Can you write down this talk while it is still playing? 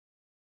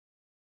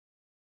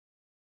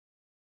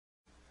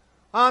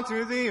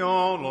Unto thee,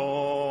 O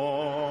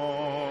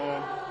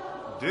Lord,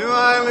 do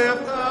I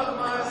lift up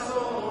my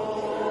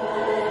soul.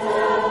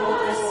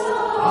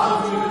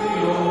 Unto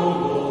thee, O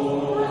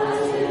Lord,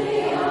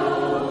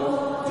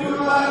 do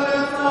I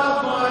lift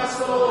up my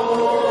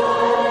soul.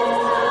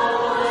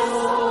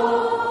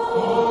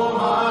 Oh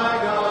my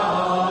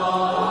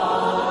God,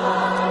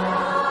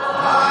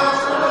 I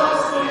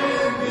trust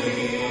in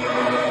thee.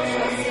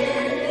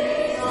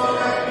 So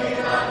let me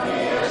not be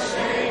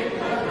ashamed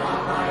when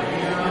my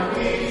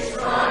enemies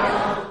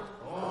triumph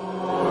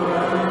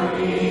over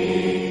me.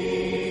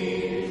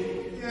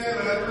 Yea,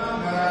 let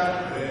none that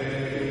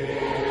pray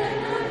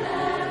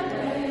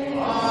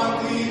on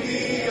thee be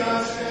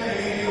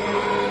ashamed.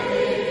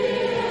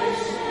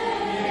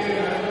 Yea,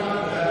 let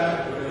none that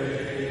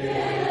pray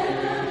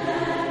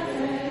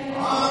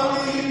on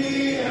thee be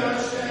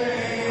ashamed.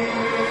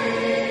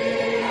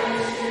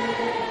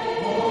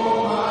 Oh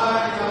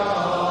my God,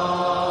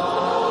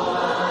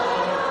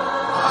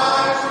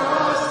 I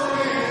trust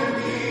in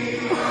thee.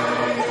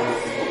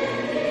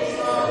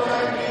 So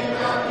let me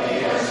not be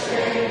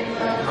ashamed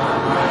when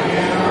my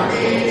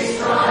enemies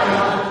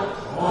triumph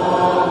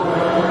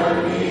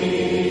over me.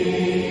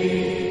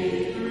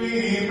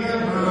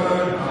 Remember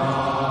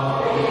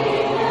not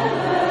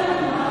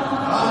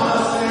the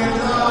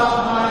sins of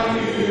my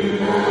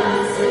youth.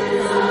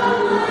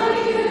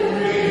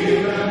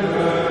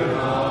 Remember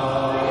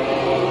not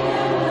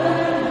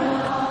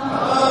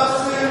the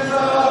sins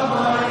of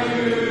my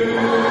youth.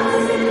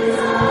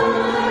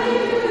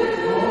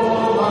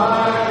 Oh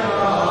my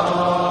God,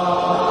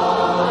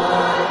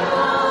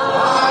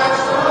 I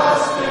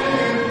trust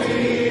in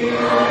thee.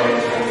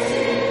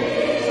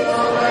 So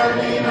let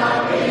me not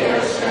be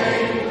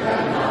ashamed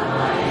when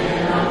my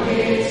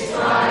enemies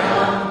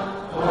triumph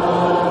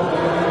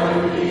over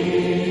me.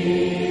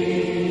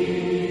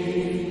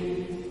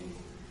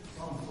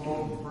 Psalm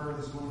 12, the prayer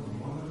this morning,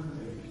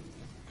 108.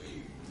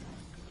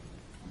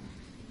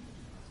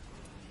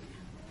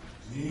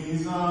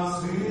 Jesus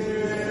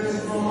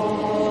is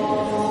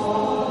Lord,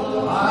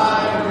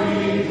 my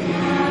Redeemer.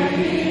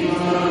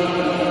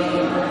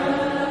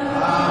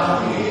 How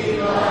he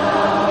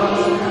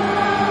loves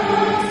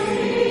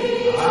me,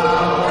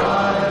 how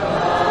I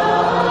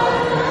love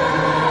him.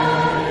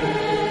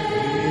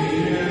 He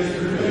is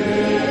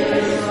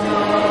risen,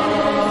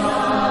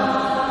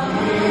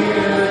 he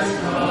is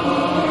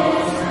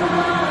coming.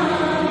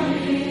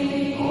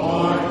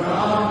 Lord,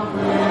 come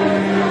quickly.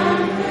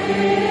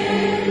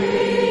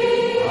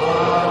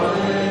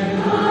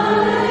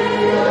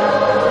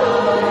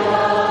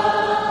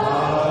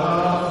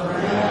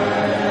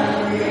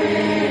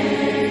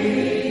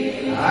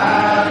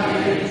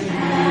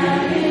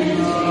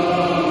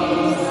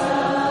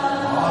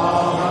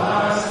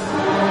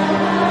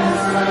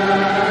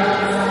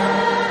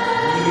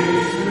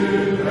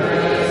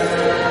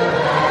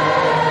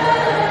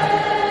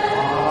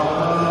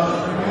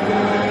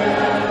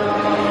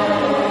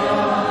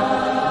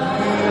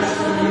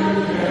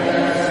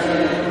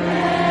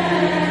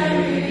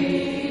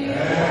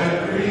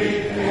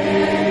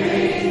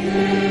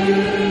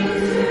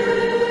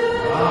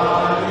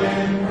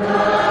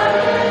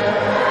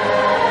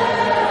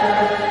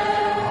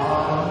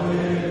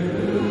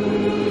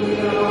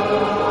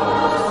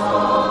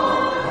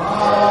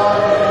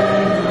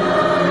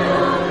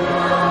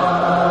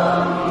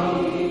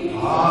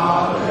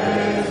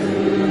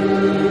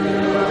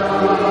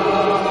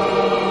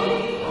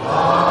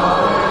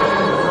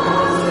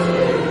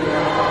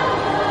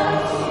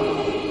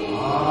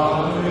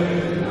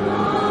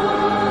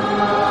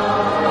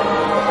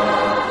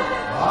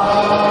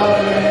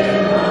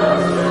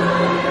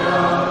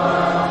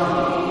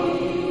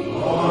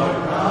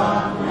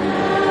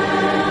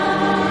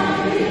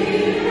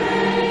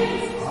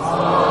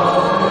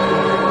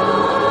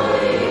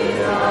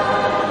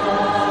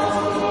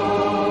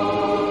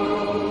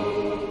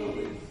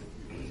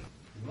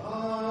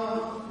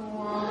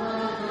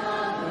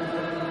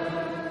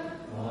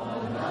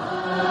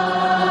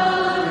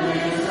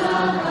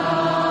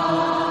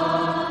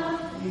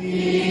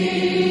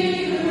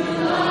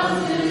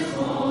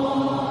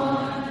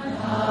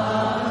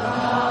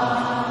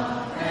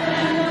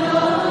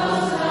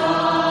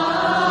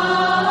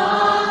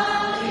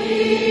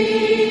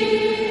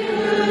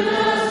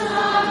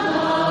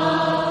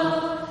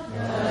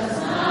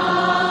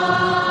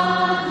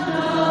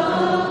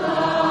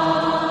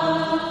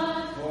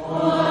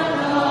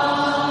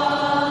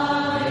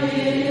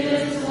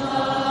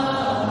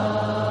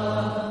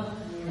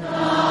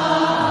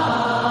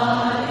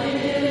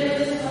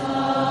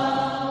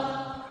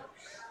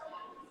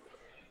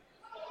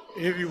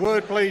 If you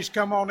would, please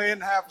come on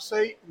in, have a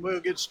seat, and we'll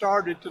get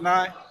started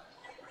tonight.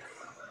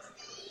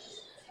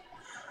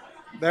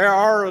 There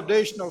are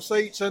additional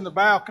seats in the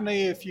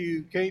balcony. If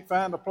you can't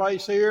find a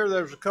place here,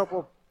 there's a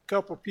couple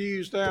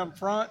pews down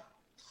front.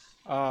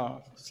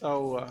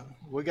 So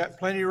we got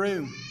plenty of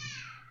room.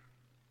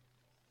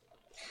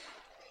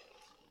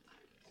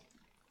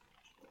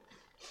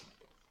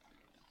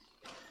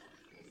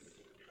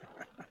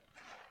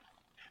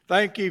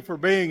 Thank you for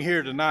being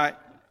here tonight.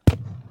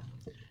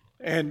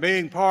 and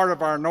being part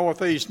of our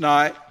Northeast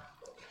night.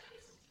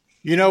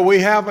 You know, we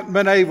haven't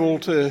been able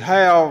to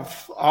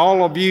have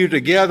all of you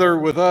together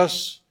with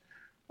us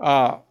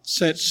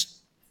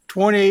since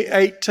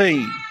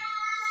 2018.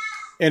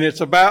 And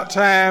it's about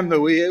time that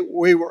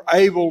we were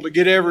able to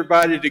get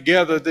everybody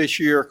together this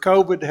year.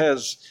 COVID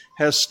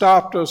has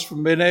stopped us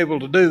from being able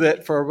to do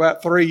that for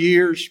about 3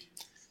 years.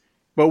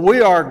 But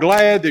we are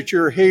glad that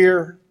you're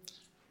here,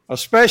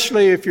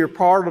 especially if you're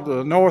part of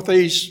the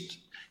Northeast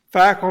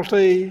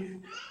faculty,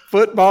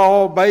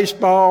 football,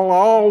 baseball,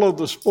 all of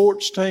the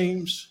sports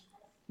teams.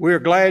 We're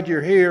glad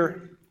you're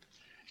here.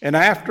 And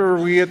after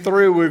we get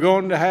through, we're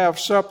going to have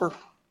supper,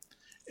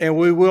 and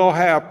we will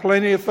have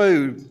plenty of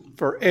food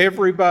for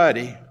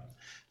everybody.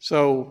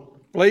 So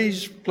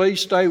please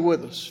stay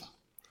with us.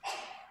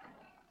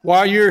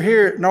 While you're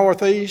here at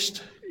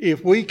Northeast,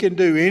 if we can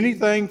do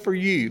anything for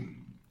you,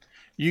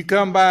 you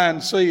come by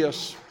and see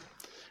us.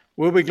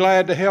 We'll be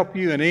glad to help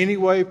you in any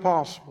way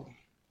possible.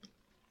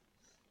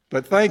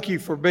 But thank you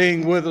for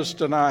being with us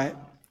tonight.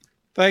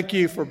 Thank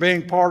you for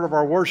being part of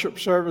our worship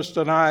service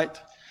tonight.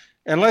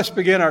 And let's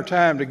begin our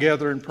time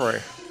together in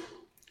prayer.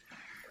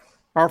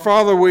 Our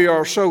Father, we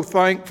are so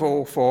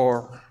thankful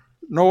for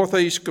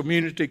Northeast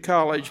Community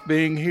College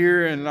being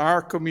here in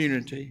our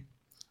community.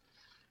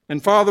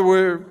 And Father,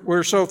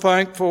 we're so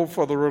thankful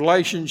for the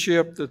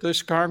relationship that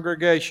this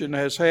congregation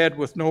has had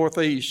with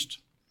Northeast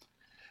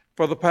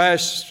for the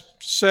past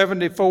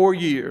 74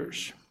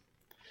 years.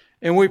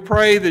 And we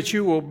pray that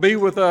you will be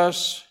with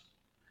us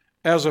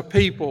as a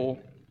people,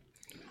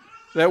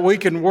 that we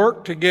can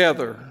work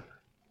together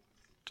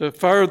to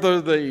further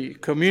the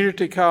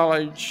community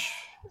college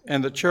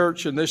and the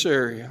church in this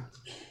area.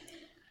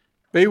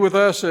 Be with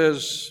us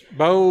as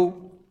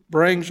Bo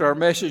brings our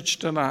message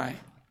tonight.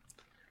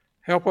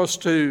 Help us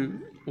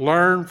to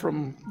learn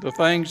from the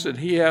things that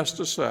he has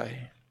to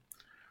say.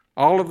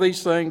 All of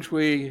these things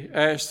we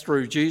ask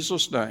through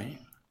Jesus' name.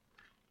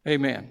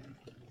 Amen.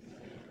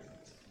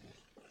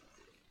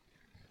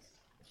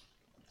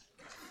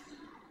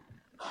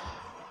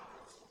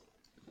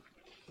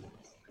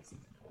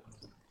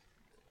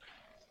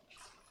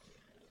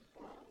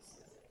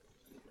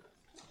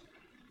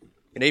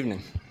 Good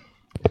evening.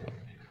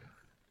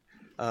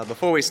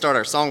 Before we start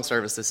our song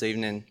service this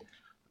evening,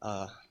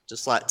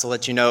 just like to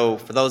let you know,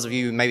 for those of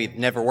you who maybe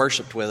never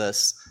worshiped with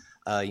us,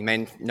 you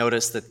may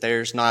notice that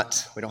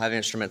we don't have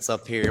instruments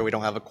up here, we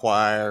don't have a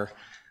choir.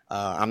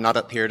 I'm not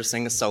up here to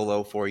sing a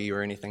solo for you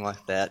or anything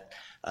like that.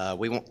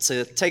 We want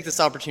to take this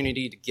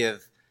opportunity to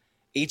give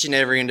each and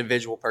every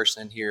individual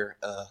person here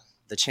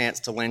the chance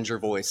to lend your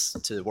voice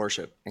to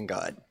worship in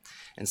God.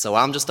 And so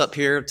I'm just up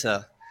here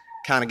to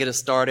kind of get us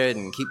started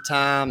and keep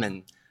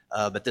time,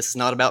 but this is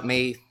not about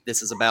me.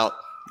 This is about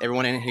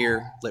everyone in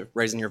here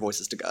raising your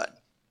voices to God.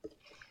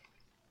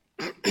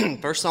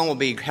 First song will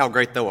be How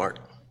Great Thou Art.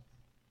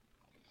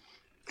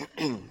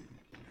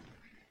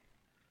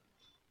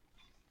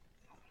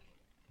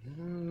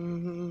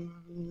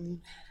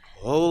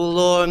 O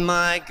Lord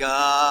my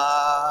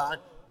God,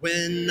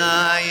 when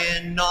I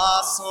in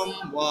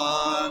awesome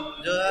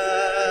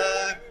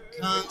wonder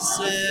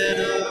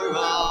consider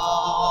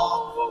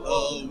all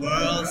the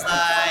worlds thy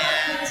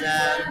hands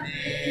have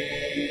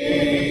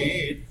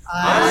made,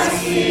 I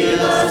see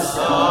the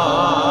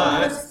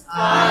stars,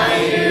 I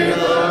hear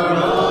the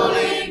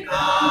rolling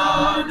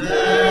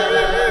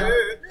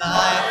thunder,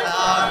 thy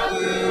power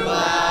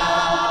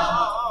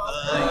throughout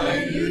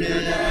the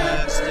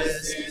universe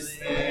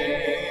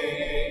displayed.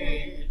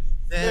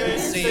 Then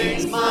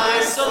sings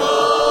my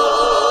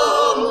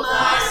soul,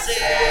 my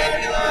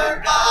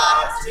Savior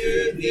God,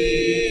 to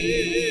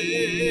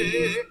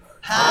thee.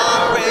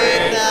 How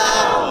great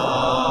thou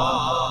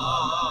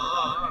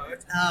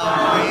art,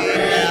 how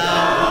great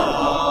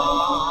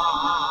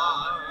thou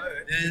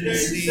art. Then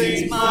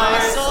sings my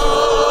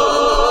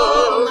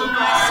soul,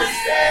 my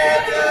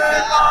Savior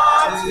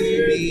God, to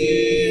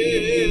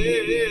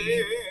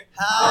thee.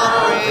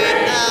 How great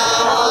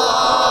thou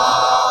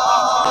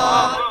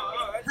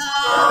art,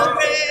 how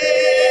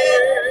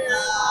great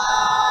thou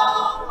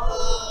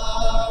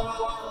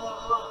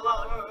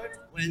art.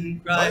 When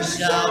Christ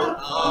shall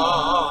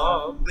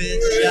come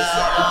with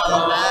shout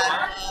of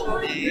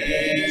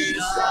acclamation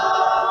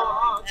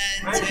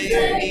and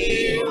take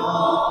me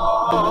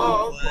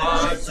home,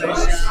 what joy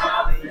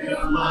shall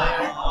fill my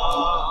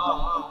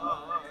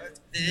heart.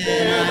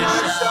 Then I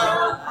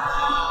shall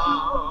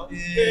have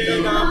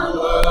in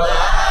humble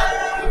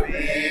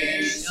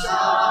adoration,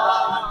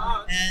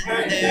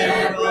 and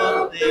there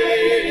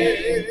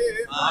proclaim,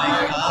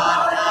 my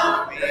God,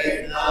 how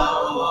great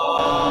thou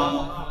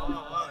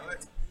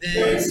art.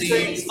 Then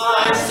sings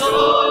my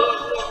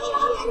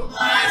soul,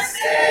 my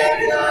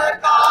Savior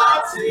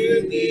God,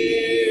 to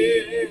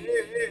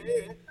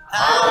thee.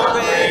 How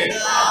great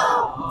thou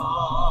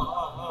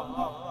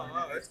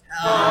art,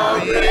 how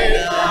great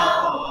thou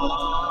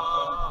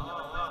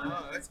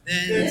art.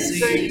 Then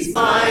sings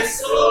my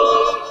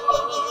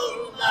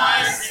soul,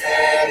 my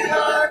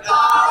Savior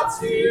God,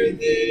 to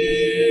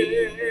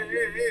thee.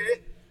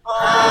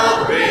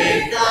 How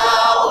great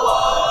thou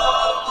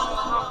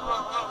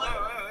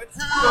art,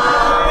 how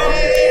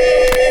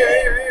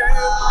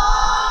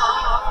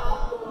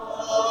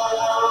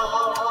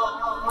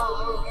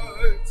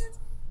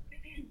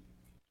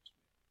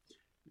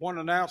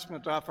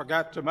announcement I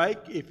forgot to make.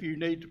 If you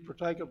need to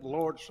partake of the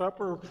Lord's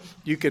Supper,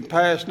 you can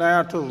pass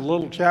now to the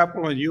little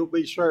chapel and you'll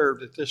be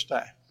served at this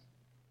time.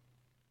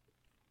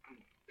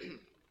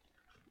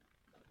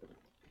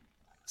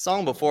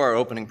 Song before our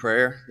opening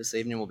prayer this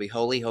evening will be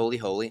Holy, Holy,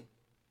 Holy.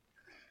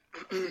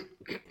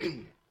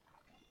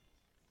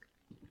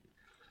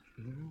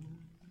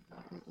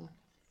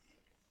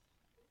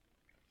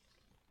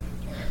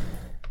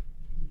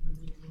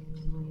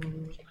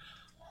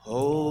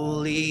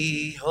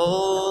 Holy,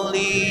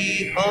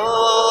 holy,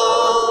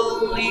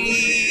 holy,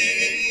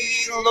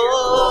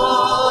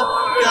 Lord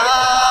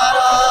God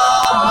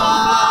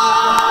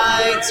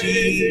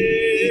Almighty,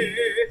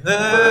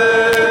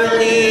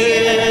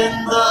 early in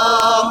the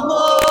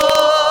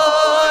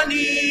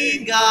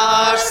morning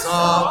our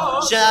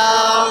song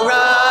shall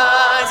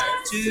rise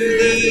to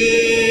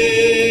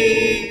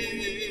thee.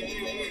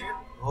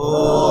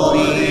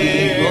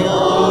 Holy,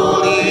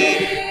 holy,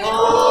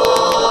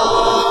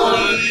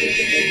 holy,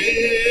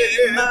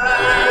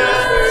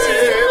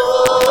 merciful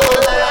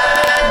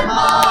and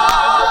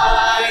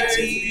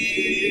mighty,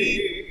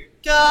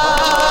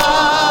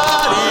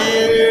 God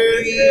in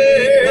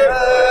three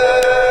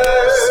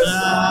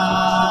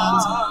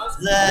persons,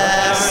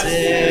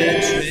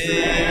 blessed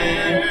Trinity.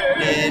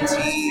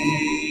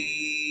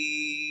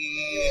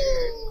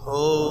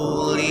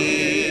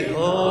 Holy,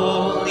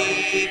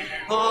 holy,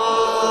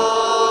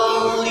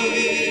 holy,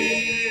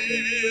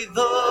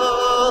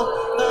 though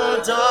the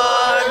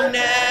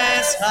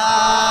darkness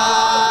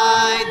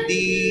hide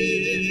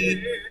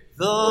thee,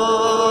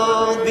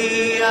 though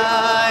the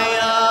eye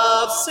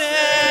of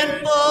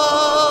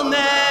sinful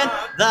men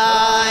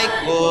thy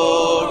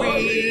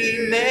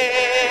glory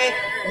may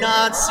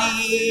not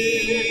see.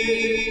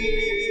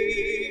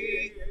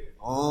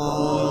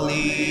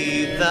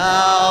 Only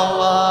thou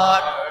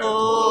art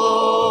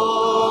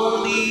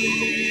holy,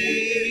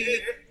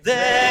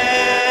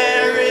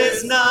 there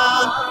is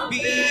none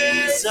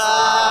beside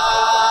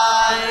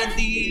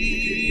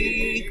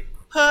thee,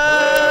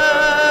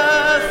 perfect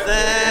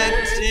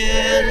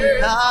in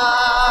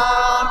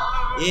power,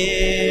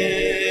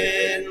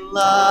 in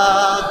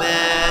love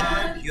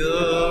and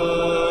purity.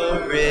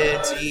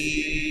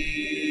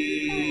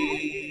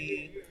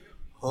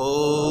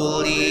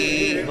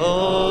 Holy,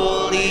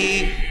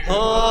 holy,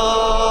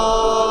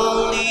 holy,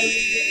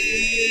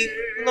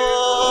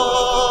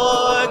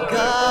 Lord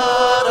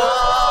God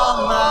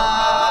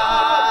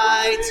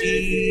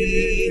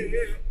Almighty,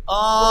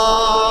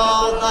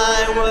 all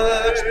thy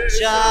works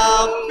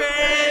shall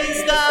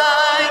praise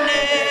thy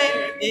name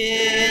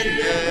in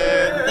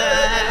earth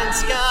and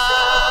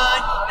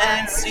sky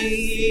and sea.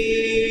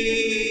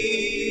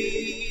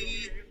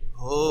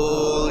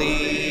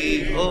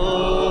 Holy,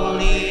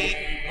 holy,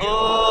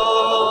 holy,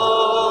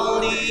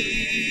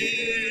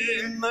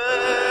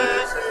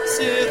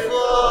 merciful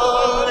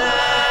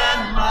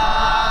and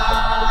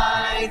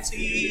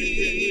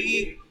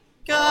mighty,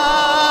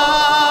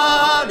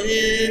 God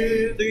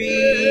in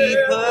three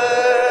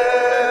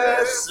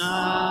persons,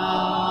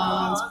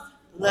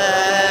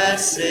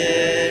 blessed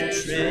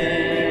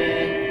Trinity.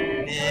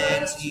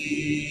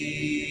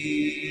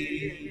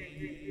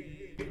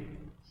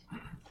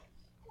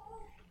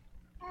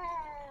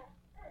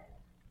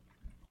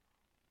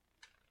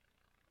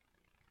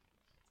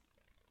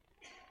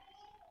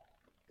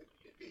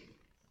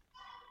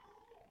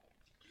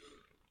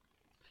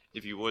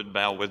 If you would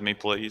bow with me,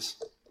 please.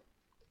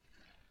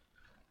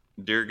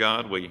 Dear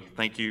God, we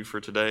thank you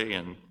for today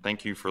and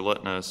thank you for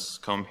letting us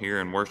come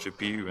here and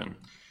worship you. And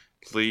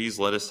please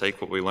let us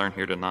take what we learn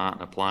here tonight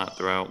and apply it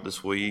throughout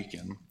this week.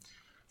 And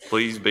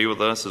please be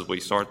with us as we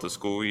start the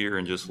school year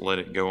and just let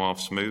it go off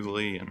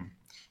smoothly. And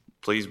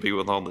please be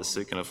with all the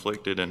sick and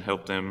afflicted and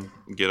help them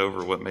get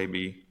over what may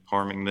be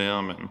harming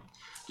them. And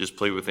just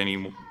please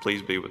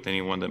be with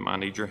anyone that might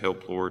need your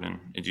help, Lord. And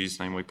in Jesus'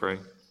 name we pray.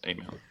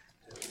 Amen.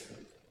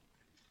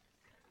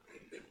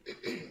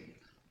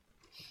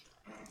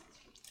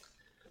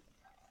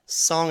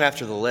 Song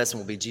after the lesson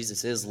will be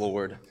Jesus is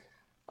Lord.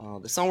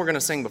 The song we're going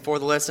to sing before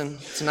the lesson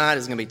tonight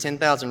is going to be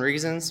 10,000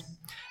 Reasons.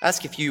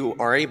 Ask if you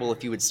are able,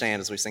 if you would stand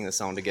as we sing the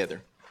song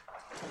together.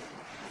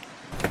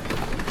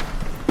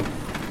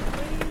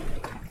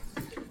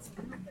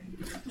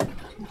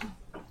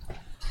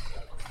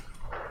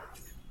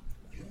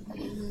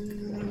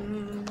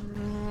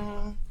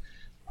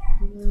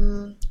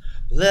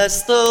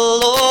 Bless the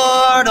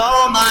Lord,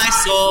 oh my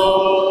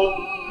soul,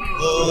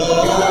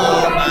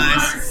 oh my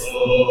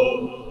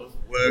soul,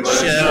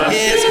 worship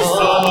his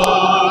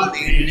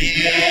holy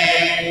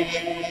name,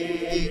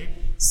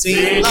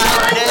 sing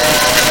like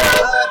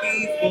never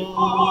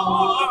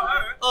before,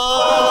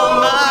 oh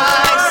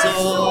my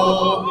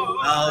soul,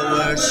 I'll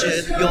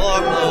worship your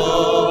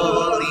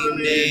holy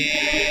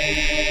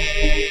name.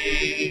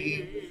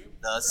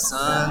 The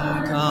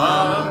sun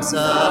comes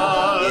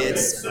up,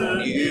 it's a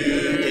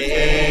new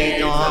day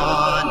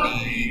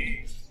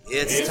dawning.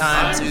 It's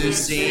time to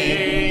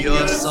sing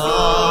your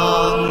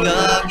song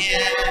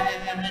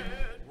again.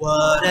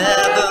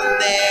 Whatever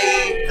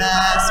may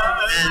pass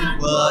and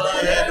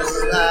whatever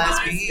lies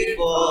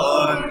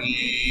before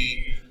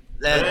me,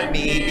 Let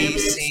me be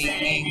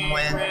singing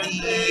when the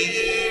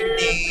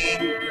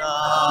evening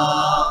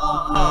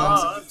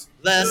comes.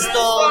 Bless the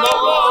Lord,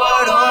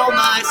 oh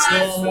my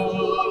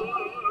soul,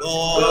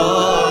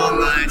 oh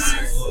my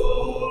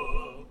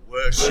soul.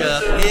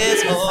 Worship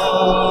His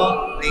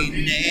holy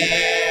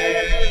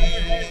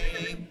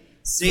name.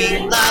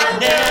 Sing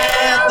like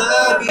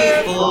never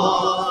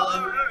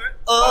before,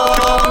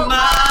 oh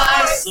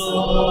my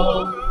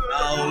soul.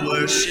 I'll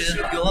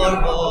worship your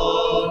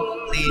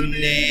holy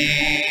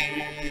name.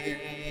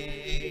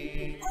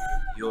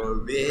 You're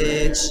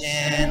rich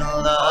in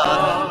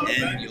love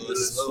and you're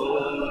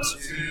slow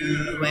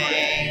to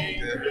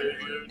anger.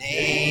 Your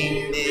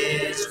name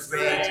is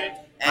great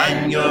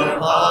and your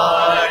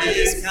heart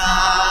is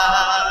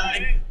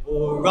kind.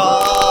 For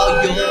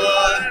all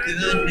your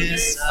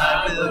goodness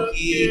I will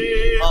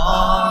keep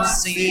on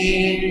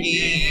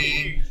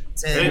singing.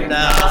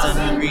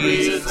 10,000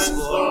 reasons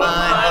for my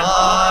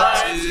heart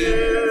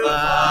to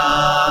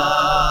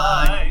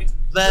find.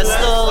 Bless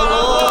the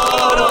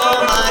Lord,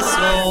 oh my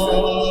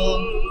soul,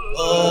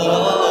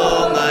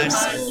 oh my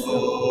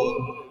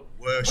soul.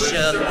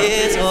 Worship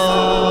His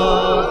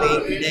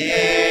holy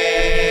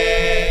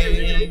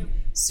name.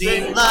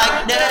 Sing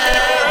like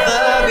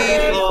never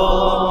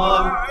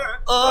before,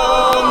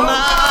 oh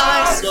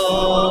my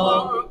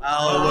soul.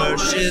 I'll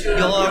worship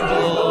your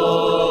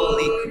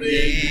holy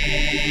name.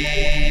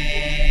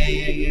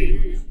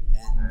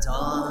 And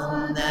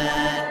on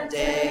that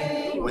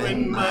day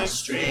when my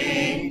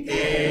strength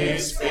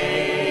is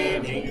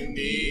failing,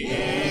 the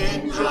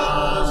end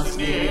draws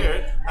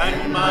near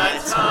and my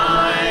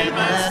time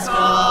has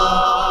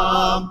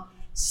come,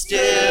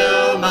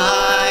 still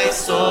my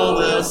soul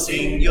will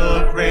sing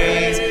your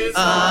praise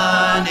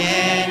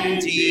unending.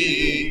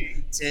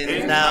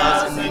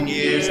 10,000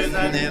 years and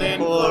then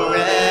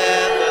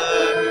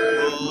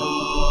forever,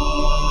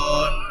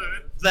 Lord.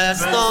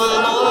 Bless the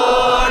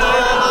Lord,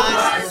 oh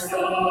my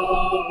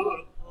soul,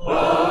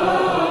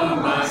 oh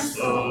my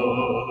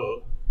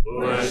soul.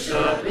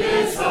 Worship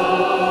His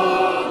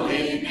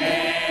holy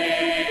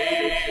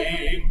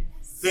name.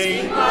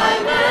 Sing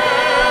like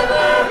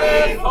never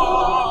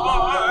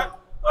before,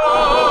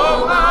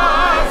 oh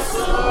my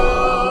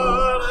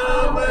soul. I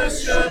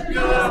worship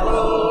your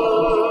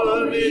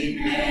holy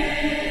name.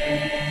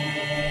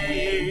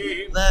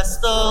 Bless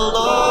the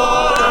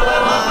Lord,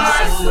 oh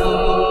my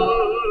soul,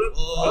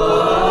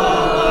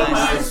 oh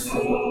my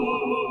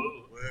soul.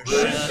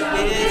 Worship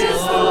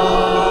His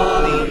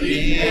holy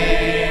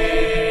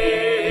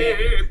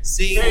name.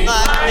 Sing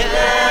like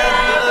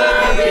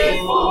never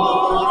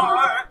before,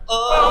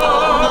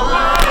 oh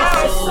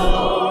my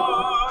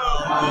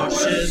soul.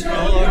 Worship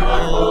your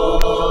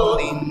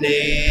holy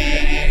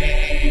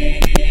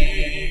name.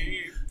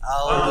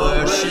 I'll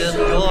worship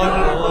your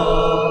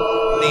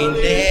holy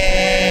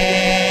name.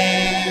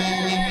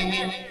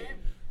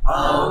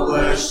 I'll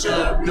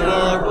worship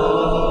your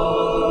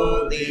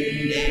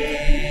holy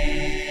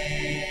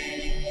name.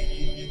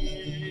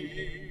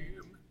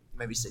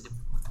 Maybe say it.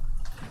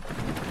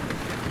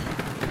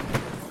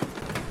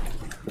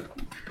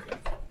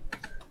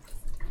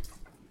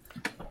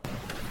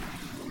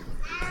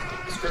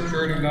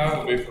 Scripture reading now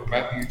will be from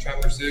Matthew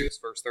chapter 6,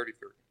 verse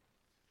 33.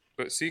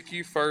 But seek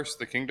ye first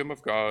the kingdom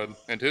of God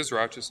and His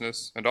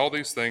righteousness, and all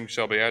these things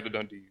shall be added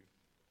unto you.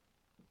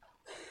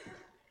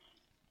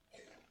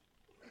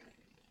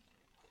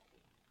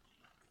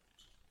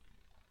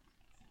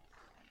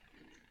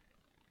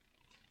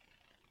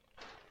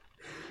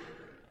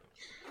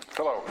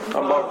 Hello,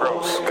 I'm Bob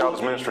Gross,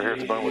 college minister here at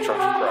the Bonewood Church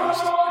of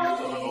Christ.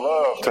 We'd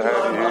love to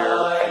have you here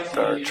at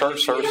our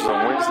church services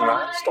on Wednesday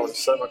night. Start at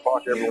 7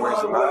 o'clock every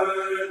Wednesday night.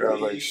 We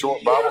have a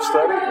short Bible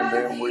study, and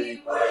then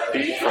we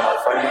eat from our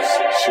famous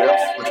chef,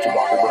 Mr.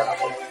 Bobby Brown.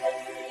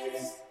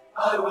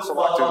 I'd also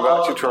like to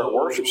invite you to our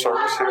worship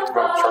service here at the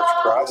Bonewood Church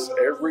of Christ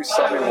every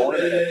Sunday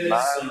morning at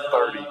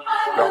 9:30.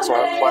 We also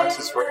have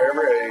classes for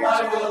every age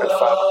at 5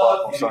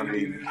 o'clock on Sunday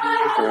evening.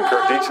 We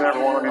encourage each and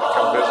every one of you to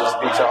come visit us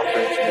each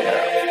opportunity you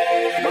have.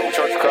 The Bonewood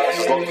Church of Christ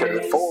is located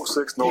at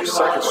 406 North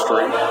 2nd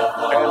Street,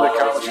 and the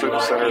College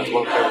Student Center is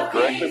located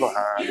directly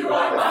behind at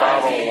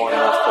 501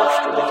 North 1st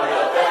Street.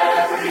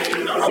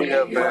 We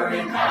have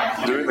been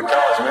doing the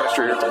college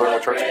ministry here at the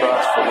Bonewood Church of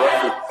Christ for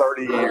roughly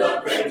 30 years.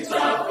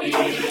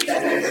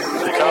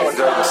 The college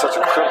age is such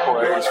a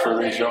critical age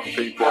for these young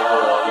people.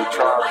 We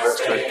try our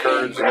best to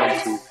encourage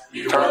them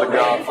to turn to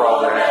God for all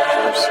their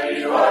answers.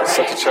 It's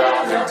such a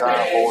challenging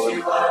time for them,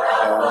 and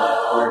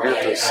we're here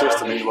to assist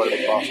them any way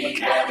we possibly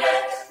can.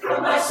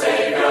 My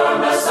Savior,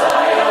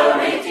 Messiah,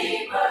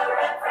 Redeemer,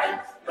 and friend,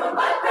 you're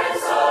my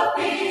Prince of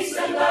Peace,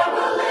 and I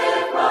will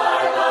live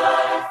my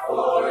life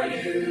for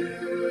you.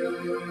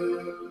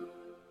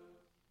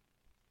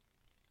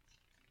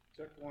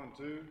 Check 1,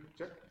 2,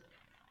 check.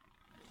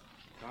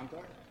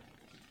 Contact.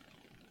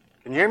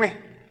 Can you hear me?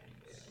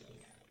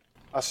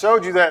 I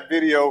showed you that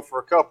video for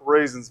a couple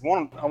reasons.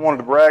 One, I wanted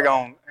to brag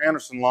on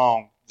Anderson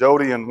Long,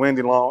 Jody and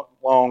Wendy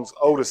Long's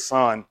oldest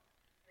son.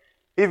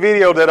 He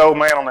videoed that old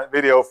man on that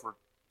video for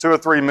 2 or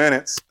 3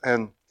 minutes,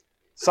 and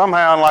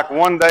somehow in like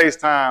one day's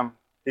time,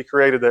 he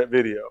created that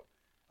video.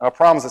 I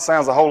promise it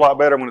sounds a whole lot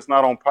better when it's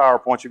not on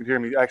PowerPoint. You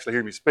can actually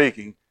hear me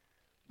speaking.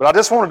 But I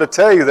just wanted to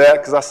tell you that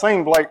because I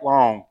seen Blake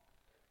Long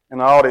in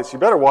the audience. You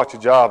better watch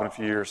your job in a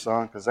few years,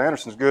 son, because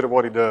Anderson's good at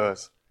what he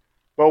does.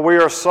 But we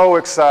are so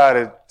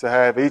excited to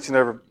have each and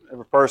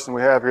every person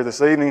we have here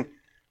this evening.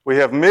 We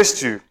have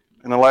missed you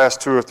in the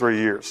last 2 or 3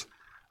 years.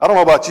 I don't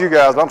know about you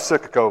guys, but I'm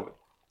sick of COVID.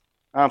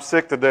 I'm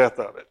sick to death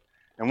of it.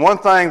 And one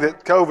thing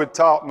that COVID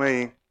taught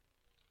me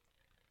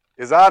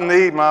is I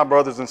need my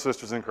brothers and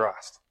sisters in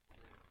Christ.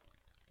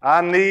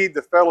 I need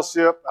the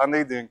fellowship. I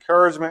need the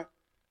encouragement.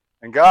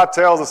 And God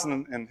tells us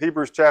in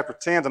Hebrews chapter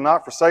 10 to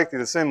not forsake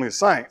the assembly of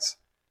saints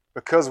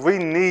because we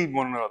need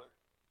one another.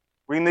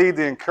 We need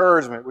the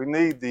encouragement. We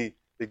need the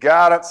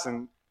guidance.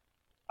 And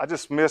I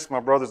just miss my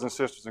brothers and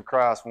sisters in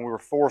Christ when we were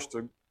forced to.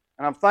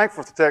 And I'm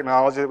thankful for the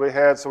technology that we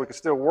had so we could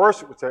still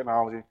worship with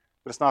technology,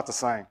 but it's not the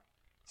same.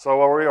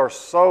 So we are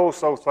so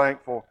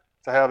thankful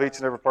to have each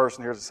and every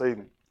person here this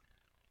evening.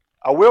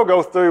 I will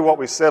go through what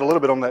we said a little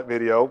bit on that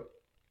video.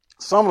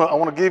 I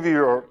want to give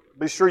you, or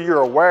be sure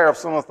you're aware of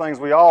some of the things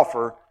we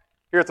offer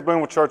here at the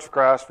Boonville Church of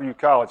Christ for you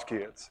college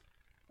kids.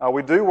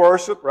 We do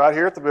worship right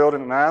here at the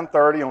building at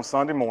 9:30 on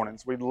Sunday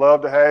mornings. We'd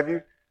love to have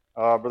you.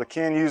 Brother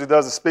Ken usually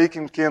does the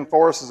speaking. Ken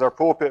Forrest is our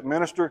pulpit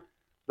minister.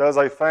 Does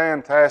a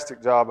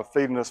fantastic job of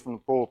feeding us from the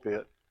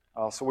pulpit.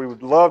 So we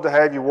would love to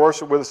have you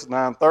worship with us at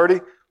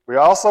 9:30. We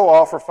also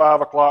offer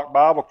 5 o'clock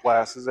Bible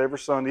classes every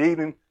Sunday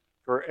evening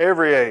for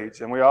every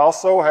age. And we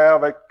also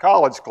have a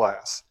college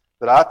class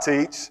that I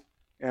teach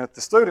at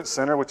the Student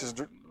Center, which is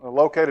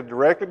located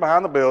directly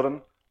behind the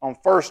building on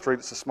 1st Street.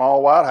 It's a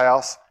small white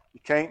house. You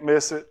can't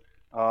miss it.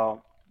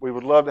 We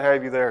would love to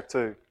have you there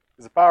too.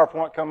 Is the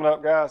PowerPoint coming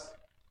up, guys,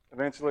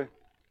 eventually?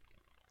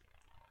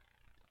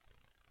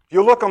 If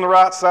you look on the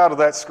right side of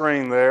that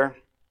screen there,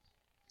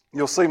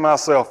 you'll see my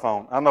cell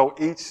phone. I know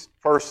each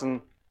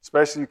person,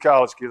 especially you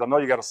college kids, I know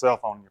you got a cell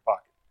phone in your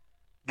pocket.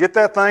 Get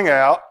that thing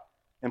out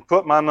and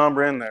put my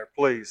number in there,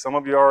 please. Some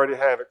of you already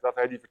have it because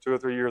I've had you for 2 or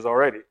 3 years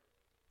already.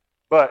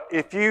 But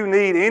if you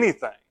need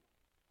anything,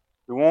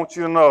 we want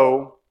you to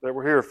know that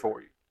we're here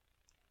for you.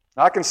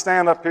 I can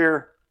stand up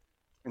here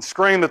and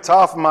scream the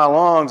top of my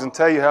lungs and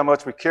tell you how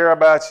much we care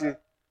about you,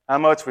 how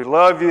much we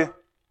love you.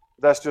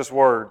 That's just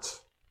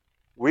words.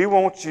 We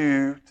want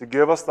you to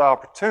give us the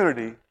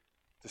opportunity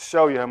to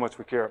show you how much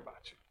we care about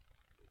you.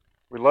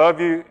 We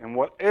love you, and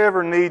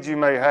whatever needs you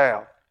may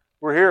have,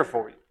 we're here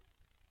for you.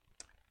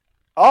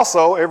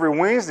 Also, every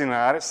Wednesday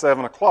night at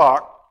 7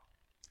 o'clock,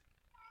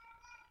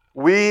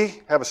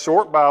 we have a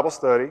short Bible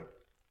study,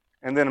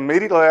 and then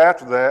immediately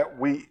after that,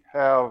 we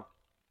have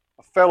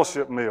a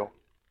fellowship meal.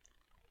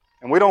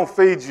 And we don't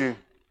feed you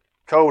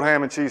cold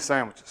ham and cheese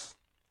sandwiches.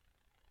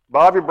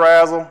 Bobby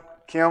Brazel,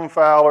 Kim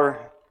Fowler,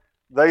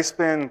 they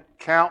spend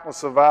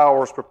countless of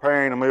hours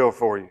preparing a meal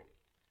for you.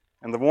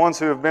 And the ones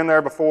who have been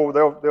there before,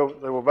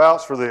 they will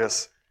vouch for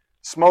this.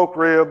 Smoked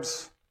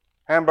ribs,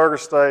 hamburger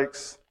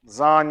steaks,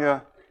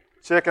 lasagna,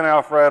 chicken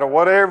Alfredo,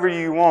 whatever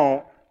you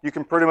want, you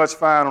can pretty much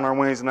find on our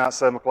Wednesday night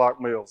 7 o'clock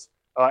meals.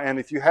 And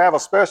if you have a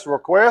special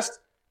request,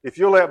 if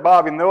you'll let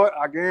Bobby know it,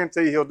 I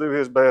guarantee he'll do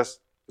his best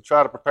to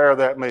try to prepare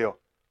that meal.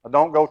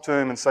 Don't go to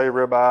him and say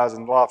ribeyes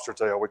and lobster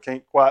tail. We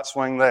can't quite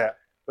swing that.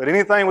 But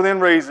anything within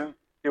reason,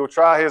 he will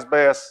try his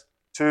best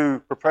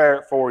to prepare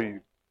it for you.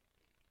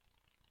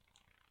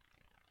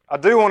 I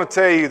do want to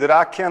tell you that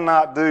I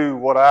cannot do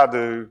what I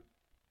do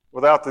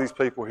without these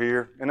people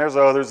here. And there's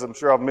others. I'm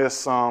sure I've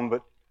missed some.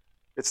 But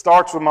it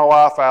starts with my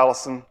wife,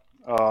 Allison.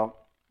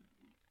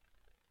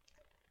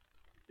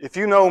 If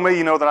you know me,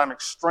 you know that I'm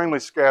extremely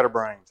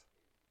scatterbrained.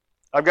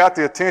 I've got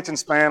the attention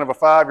span of a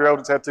 5-year-old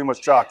that's had too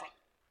much chocolate.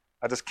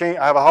 I just can't.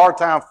 I have a hard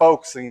time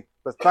focusing.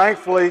 But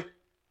thankfully,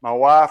 my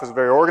wife is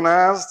very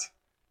organized,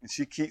 and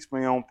she keeps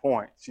me on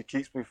point. She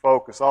keeps me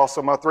focused.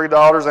 Also, my 3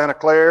 daughters, Anna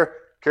Claire,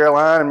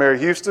 Caroline, and Mary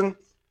Houston.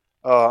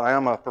 I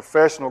am a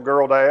professional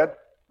girl dad.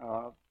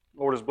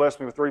 Lord has blessed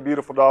me with 3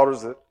 beautiful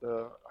daughters that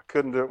I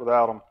couldn't do it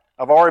without them.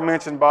 I've already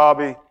mentioned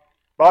Bobby.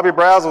 Bobby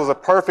Brazel is a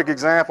perfect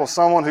example of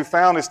someone who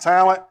found his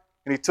talent,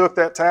 and he took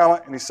that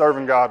talent, and he's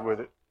serving God with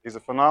it. He's a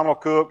phenomenal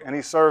cook, and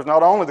he serves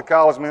not only the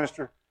college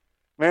ministry,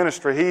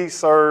 he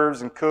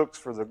serves and cooks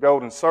for the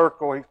Golden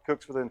Circle. He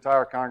cooks for the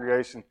entire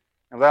congregation.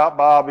 And without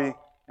Bobby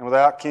and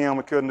without Kim,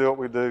 we couldn't do what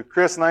we do.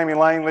 Chris and Amy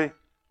Langley,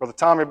 Brother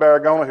Tommy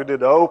Baragona, who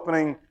did the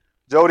opening,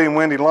 Jody and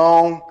Wendy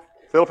Long,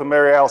 Philip and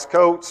Mary Alice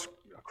Coates,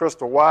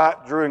 Crystal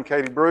White, Drew and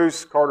Katie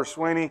Bruce, Carter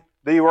Sweeney,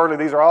 Dee Worley.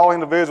 These are all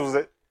individuals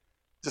that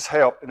just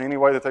help in any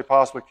way that they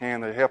possibly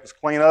can. They help us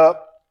clean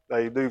up.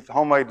 They do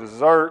homemade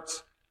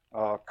desserts.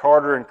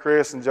 Carter and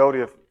Chris and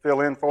Jody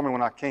fill in for me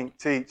when I can't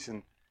teach.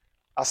 And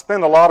I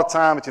spend a lot of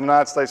time at the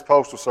United States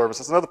Postal Service.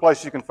 That's another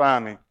place you can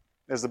find me,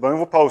 is the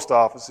Boonville Post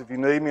Office. If you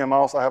need me,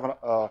 I have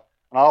an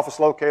office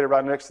located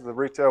right next to the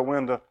retail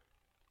window.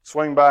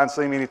 Swing by and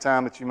see me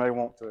anytime that you may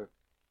want to.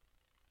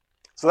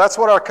 So that's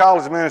what our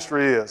college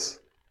ministry is.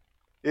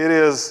 It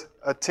is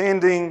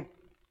attending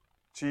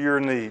to your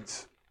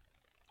needs,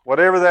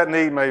 whatever that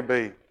need may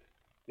be.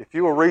 If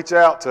you will reach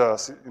out to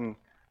us, and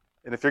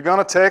if you're going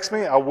to text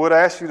me, I would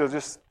ask you to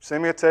just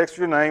send me a text with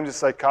your name, just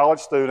say college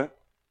student.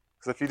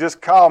 Because if you just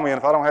call me and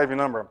if I don't have your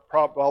number,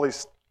 all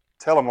these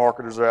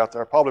telemarketers are out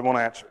there, I probably won't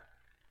answer.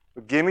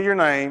 But give me your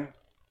name,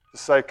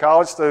 just say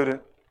college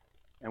student,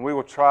 and we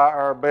will try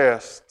our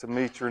best to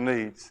meet your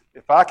needs.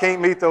 If I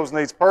can't meet those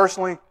needs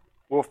personally,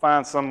 we'll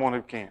find someone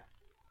who can.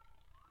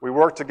 We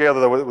work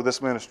together with this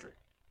ministry.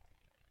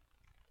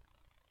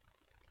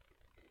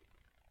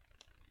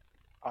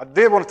 I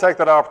did want to take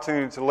that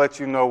opportunity to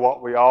let you know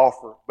what we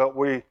offer, but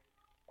we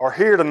are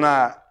here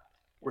tonight.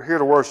 We're here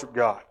to worship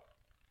God.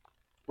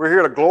 We're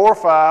here to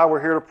glorify,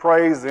 we're here to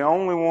praise the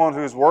only one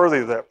who is worthy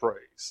of that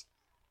praise,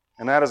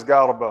 and that is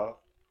God above.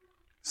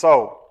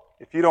 So,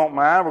 if you don't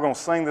mind, we're going to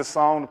sing this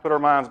song to put our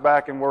minds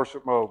back in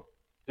worship mode.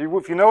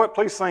 If you know it,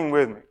 please sing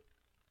with me.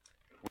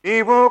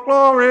 We will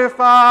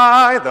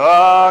glorify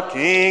the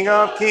King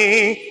of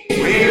Kings.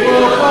 We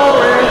will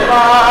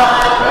glorify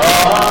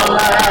the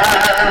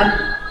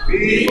Lamb.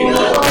 We will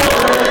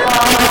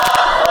glorify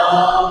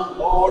the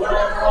Lord of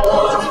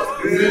Lords,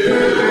 who is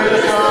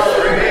the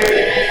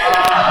great I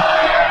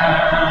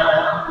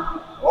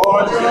am. For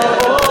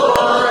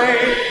Jehovah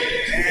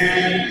reigns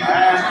in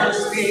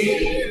majesty.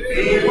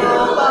 We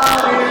will bow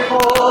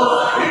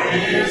before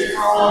His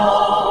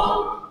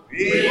throne.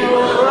 We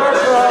will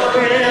worship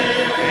Him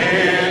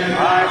in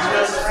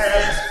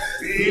righteousness.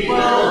 We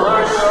will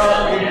worship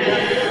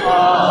Him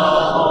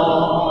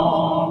alone.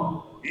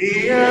 He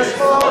is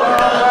full of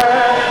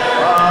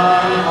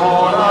heaven,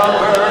 born of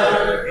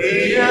earth. He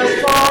is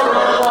full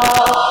of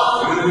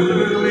all who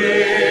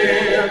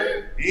live.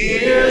 He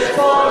is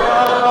full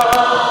of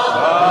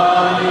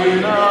love, the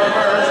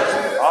universe.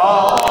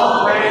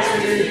 All praise to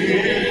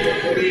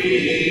Him we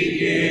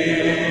give.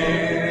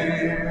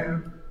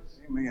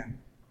 Amen.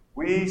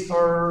 We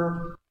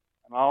serve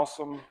an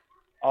awesome,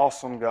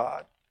 awesome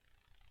God.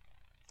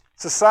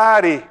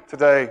 Society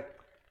today,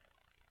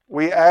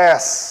 we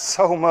ask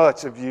so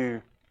much of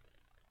you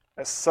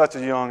at such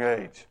a young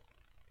age.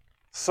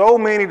 So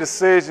many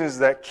decisions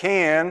that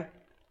can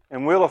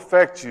and will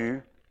affect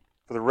you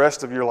for the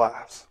rest of your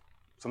lives.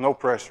 So no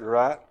pressure,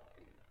 right?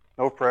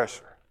 No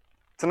pressure.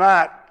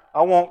 Tonight,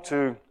 I want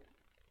to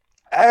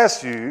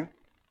ask you,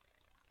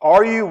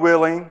 are you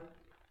willing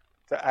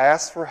to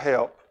ask for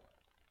help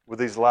with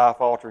these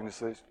life-altering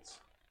decisions?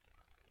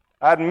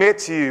 I admit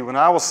to you, when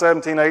I was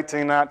 17,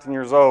 18, 19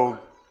 years old,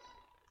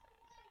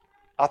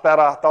 I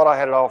thought I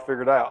had it all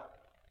figured out.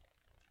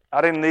 I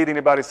didn't need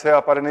anybody's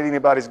help. I didn't need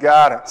anybody's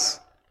guidance.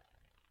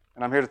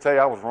 And I'm here to tell you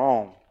I was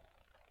wrong.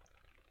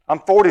 I'm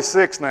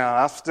 46 now, and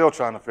I'm still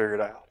trying to figure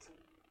it out.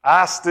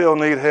 I still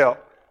need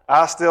help.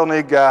 I still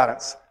need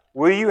guidance.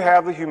 Will you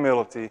have the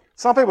humility?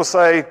 Some people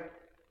say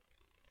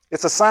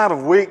it's a sign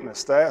of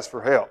weakness to ask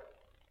for help.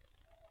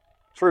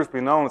 Truth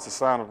be known, it's a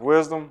sign of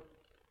wisdom.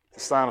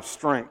 It's a sign of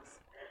strength.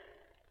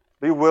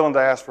 Be willing to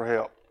ask for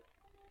help.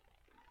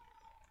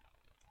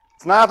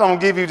 Tonight I'm going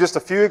to give you just a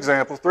few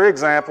examples, 3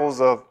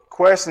 examples of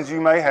questions you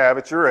may have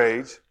at your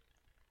age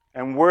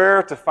and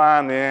where to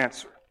find the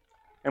answer.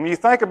 And when you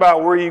think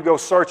about where you go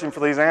searching for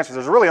these answers,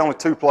 there's really only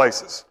 2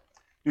 places.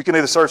 You can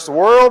either search the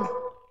world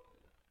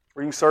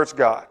or you can search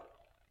God.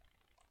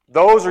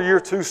 Those are your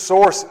 2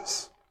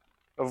 sources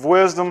of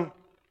wisdom,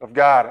 of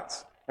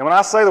guidance. And when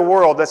I say the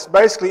world, that's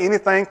basically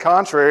anything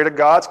contrary to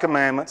God's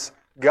commandments,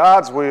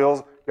 God's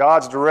wills,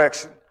 God's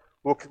direction.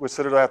 We'll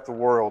consider that the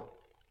world.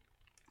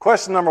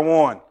 Question number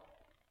 1.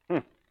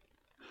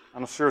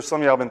 I'm sure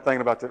some of y'all have been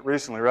thinking about that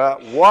recently,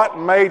 right? What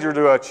major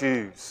do I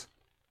choose?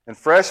 And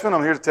freshmen,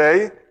 I'm here to tell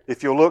you,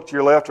 if you'll look to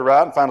your left or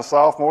right and find a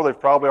sophomore, they've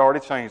probably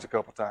already changed a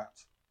couple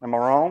times. Am I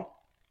wrong?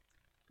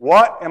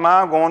 What am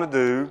I going to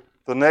do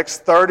for the next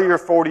 30 or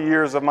 40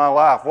 years of my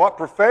life? What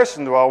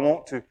profession do I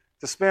want to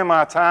spend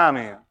my time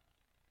in?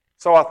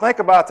 So I think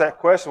about that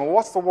question, well,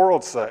 what's the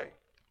world say?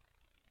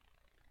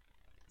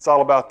 It's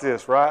all about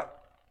this, right?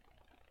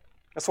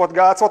 That's what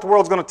the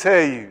world's going to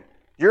tell you.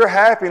 Your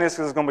happiness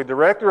is going to be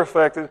directly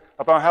affected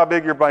upon how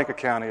big your bank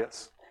account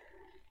is.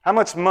 How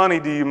much money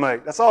do you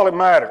make? That's all that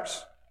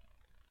matters.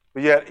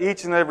 But yet,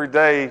 each and every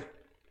day,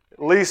 at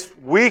least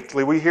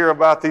weekly, we hear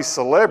about these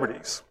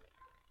celebrities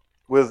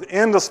with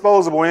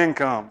indisposable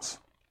incomes,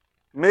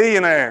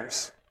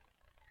 millionaires.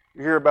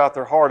 We hear about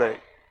their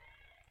heartache.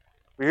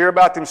 We hear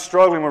about them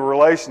struggling with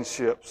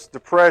relationships,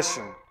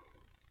 depression.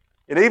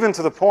 And even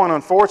to the point,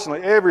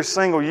 unfortunately, every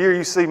single year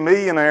you see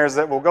millionaires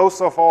that will go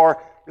so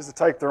far as to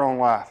take their own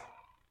life.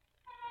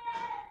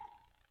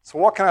 So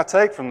what can I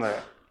take from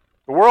that?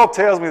 The world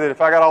tells me that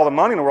if I got all the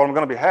money in the world, I'm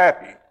going to be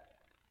happy.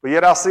 But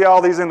yet I see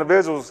all these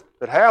individuals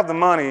that have the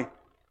money,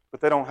 but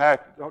they don't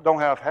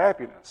have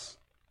happiness.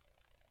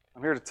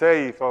 I'm here to tell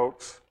you,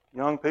 folks,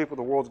 young people,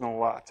 the world's going to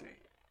lie to you.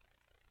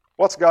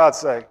 What's God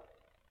say?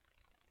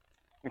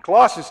 In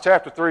Colossians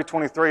chapter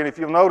 3:23, and if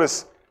you'll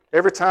notice,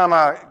 every time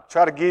I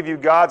try to give you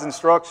God's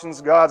instructions,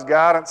 God's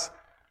guidance,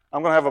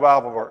 I'm going to have a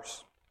Bible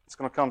verse. It's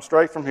going to come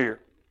straight from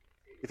here.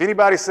 If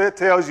anybody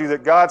tells you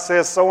that God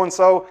says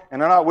so-and-so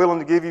and they're not willing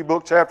to give you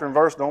book, chapter, and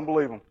verse, don't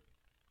believe them.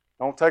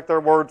 Don't take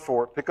their word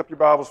for it. Pick up your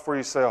Bibles for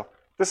yourself.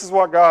 This is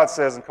what God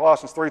says in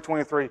Colossians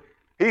 3:23.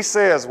 He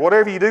says,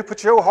 whatever you do,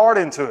 put your heart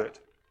into it.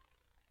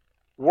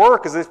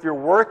 Work as if you're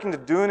working to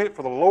doing it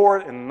for the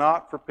Lord and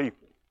not for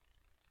people.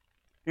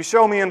 You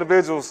show me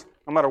individuals,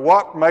 no matter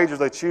what majors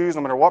they choose,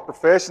 no matter what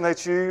profession they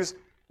choose,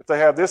 if they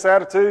have this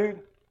attitude,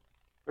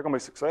 they're going to be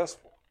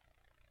successful.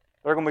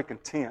 They're going to be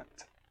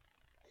content.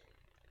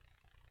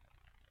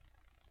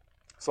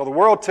 So the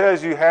world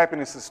tells you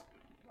happiness is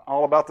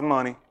all about the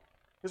money.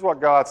 Here's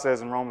what God says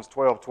in Romans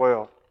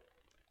 12:12.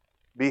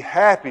 Be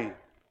happy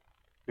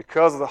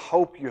because of the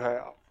hope you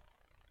have.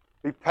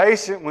 Be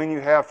patient when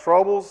you have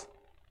troubles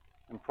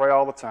and pray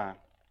all the time.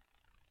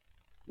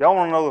 Y'all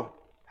want to know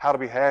how to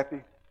be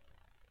happy?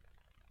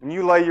 When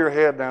you lay your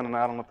head down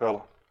tonight on the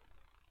pillow,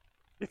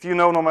 if you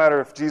know no matter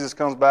if Jesus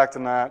comes back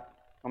tonight,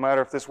 no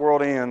matter if this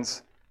world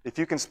ends, if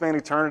you can spend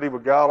eternity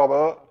with God all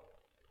up,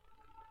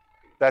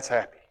 that's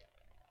happy.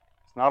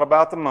 It's not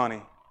about the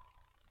money.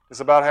 It's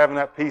about having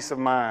that peace of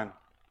mind.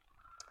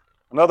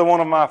 Another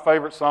one of my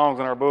favorite songs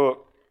in our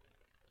book,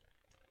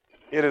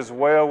 It Is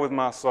Well With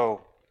My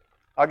Soul.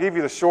 I'll give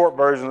you the short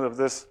version of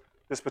this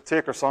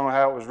particular song,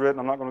 how it was written.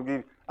 I'm not going to give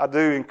you, I do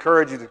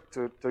encourage you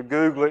to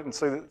Google it and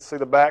see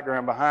the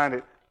background behind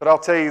it. But I'll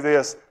tell you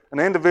this, an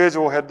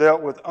individual had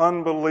dealt with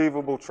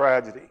unbelievable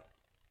tragedy,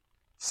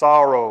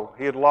 sorrow.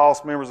 He had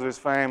lost members of his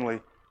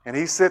family, and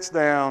he sits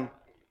down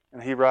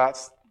and he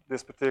writes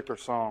this particular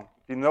song.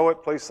 If you know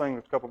it, please sing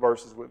a couple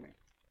verses with me.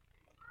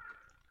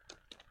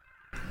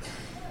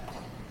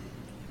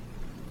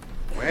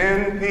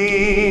 When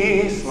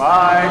peace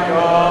like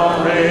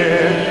a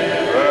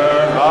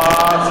river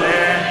runs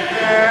in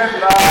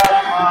and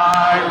out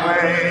my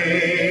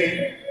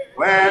way,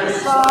 when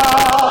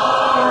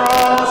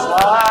sorrows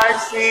like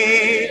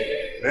sea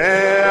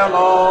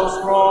billows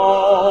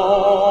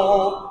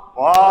roll,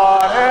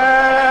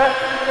 whatever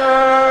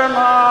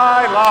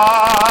my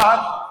lot,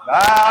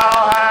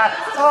 thou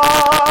hast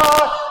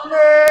taught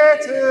me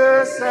to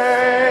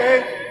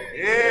say,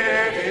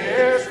 it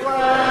is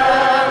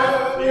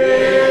well, it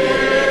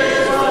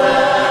is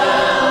well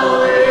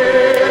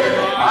with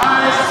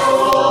my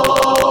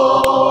soul,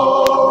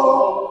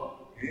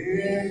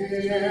 it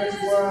is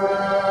well,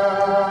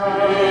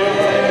 it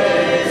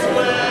is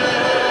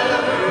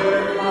well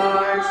with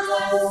my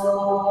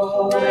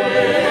soul, with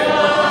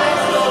my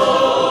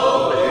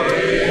soul,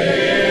 it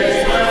is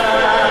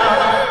well,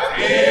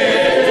 it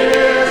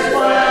is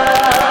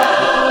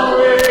well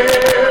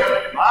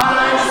with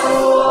my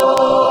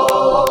soul,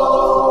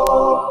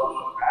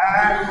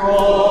 and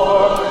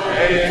Lord,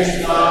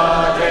 haste the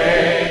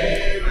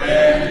day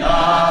when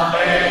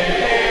nothing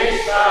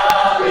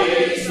shall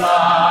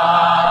beside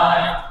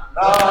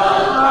the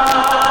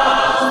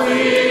clouds we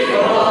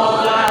roll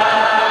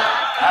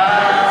back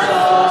as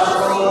a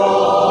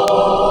scroll.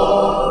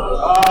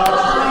 The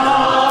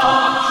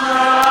trump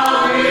shall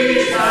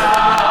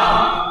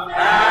resound,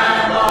 and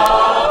the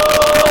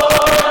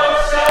Lord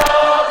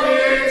shall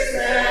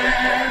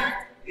descend.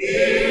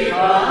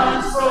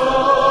 Even so,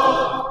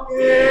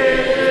 it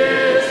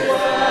is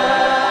well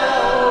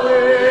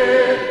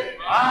with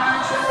my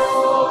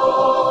soul.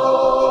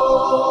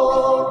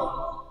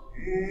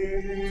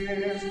 It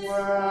is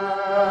well.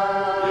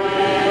 It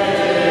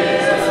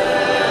is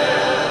well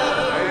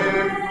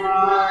with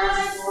my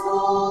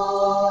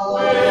soul.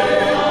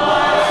 With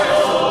my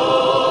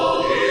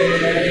soul.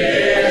 It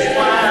is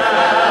well.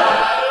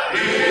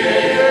 It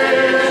is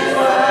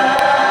well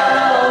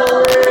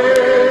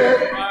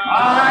with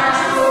my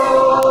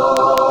soul.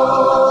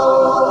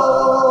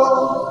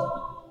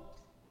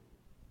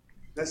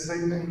 This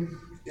evening,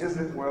 is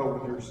it well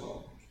with your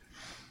soul?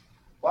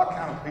 What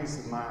kind of peace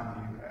of mind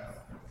do you have?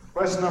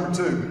 Question number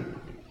 2.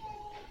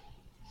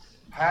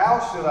 How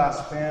should I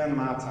spend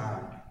my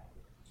time?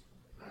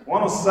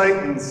 One of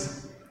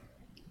Satan's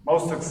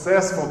most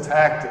successful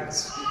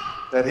tactics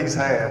that he's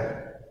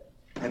had,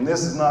 and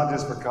this is not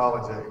just for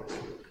college age,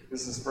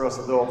 this is for us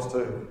adults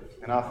too,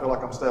 and I feel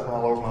like I'm stepping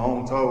all over my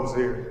own toes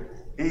here.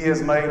 He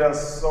has made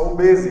us so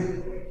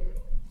busy,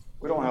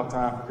 we don't have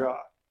time for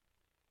God.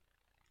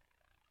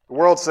 The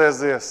world says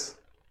this: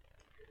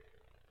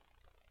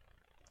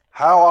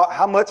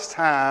 how much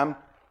time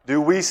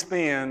do we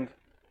spend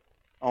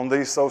on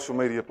these social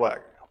media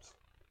platforms?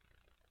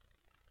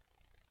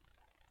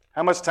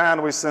 How much time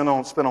do we spend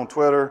on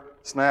Twitter,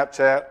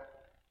 Snapchat,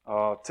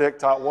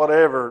 TikTok,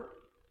 whatever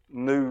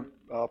new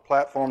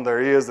platform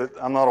there is that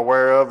I'm not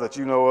aware of, that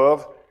you know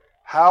of?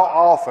 How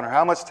often or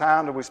how much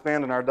time do we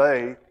spend in our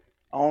day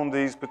on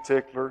these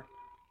particular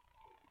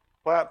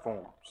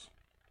platforms?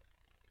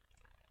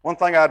 One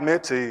thing I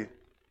admit to you,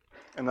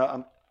 and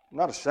I'm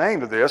not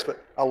ashamed of this,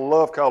 but I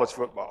love college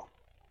football.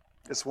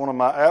 It's one of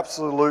my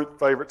absolute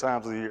favorite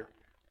times of the year.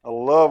 I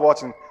love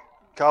watching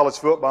college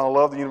football. I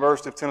love the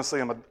University of Tennessee.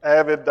 I'm an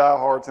avid,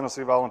 diehard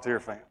Tennessee Volunteer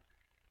fan.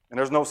 And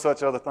there's no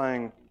such other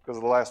thing because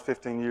of the last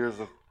 15 years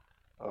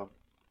of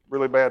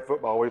really bad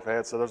football we've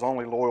had, so there's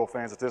only loyal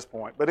fans at this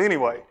point. But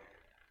anyway,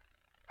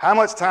 how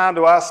much time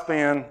do I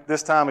spend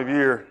this time of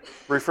year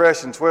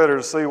refreshing Twitter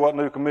to see what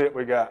new commit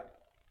we got?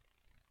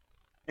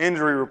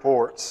 Injury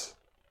reports,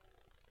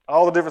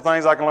 all the different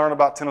things I can learn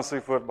about Tennessee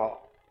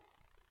football.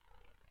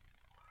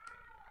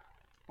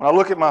 When I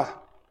look at my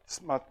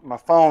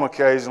phone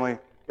occasionally,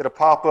 it'll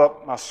pop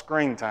up my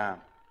screen time.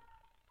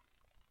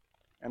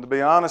 And to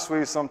be honest with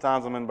you,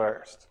 sometimes I'm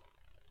embarrassed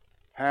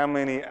how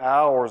many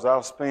hours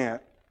I've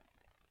spent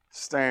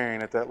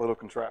staring at that little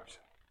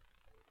contraption.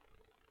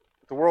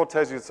 But the world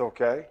tells you it's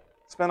okay.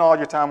 Spend all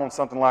your time on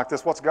something like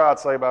this. What's God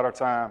say about our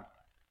time?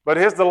 But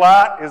his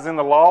delight is in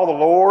the law of the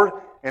Lord,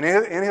 and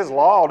in his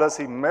law does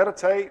he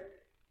meditate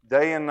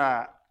day and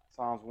night.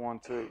 Psalms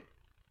 1:2.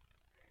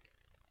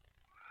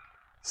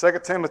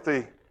 2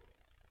 Timothy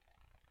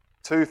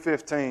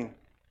 2:15.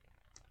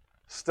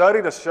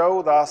 Study to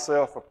show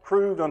thyself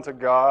approved unto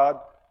God,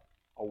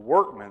 a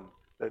workman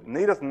that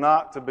needeth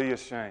not to be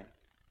ashamed.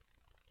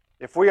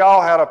 If we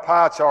all had a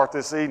pie chart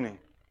this evening,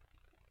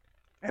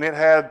 and it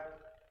had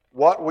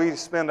what we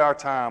spend our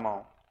time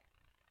on,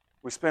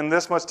 we spend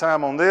this much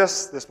time on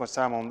this much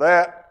time on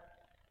that,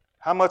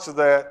 how much of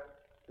that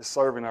is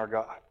serving our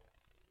God?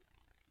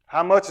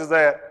 How much of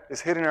that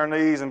is hitting our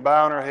knees and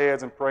bowing our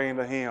heads and praying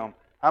to Him?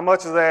 How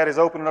much of that is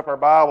opening up our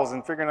Bibles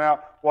and figuring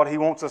out what He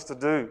wants us to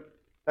do?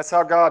 That's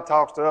how God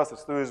talks to us.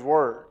 It's through His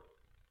Word.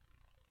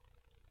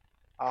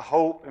 I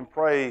hope and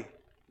pray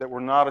that we're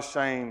not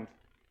ashamed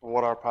of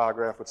what our pie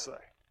graph would say.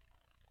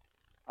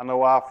 I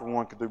know I, for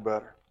one, could do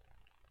better.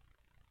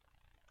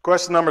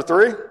 Question number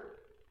 3.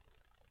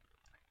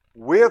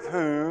 With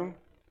whom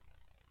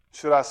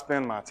should I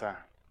spend my time?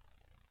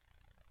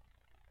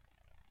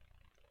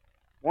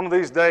 One of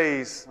these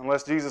days,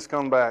 unless Jesus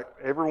comes back,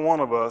 every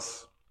one of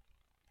us,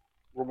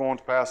 we're going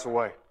to pass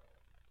away.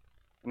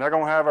 And they're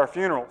going to have our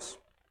funerals.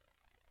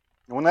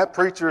 And when that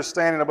preacher is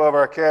standing above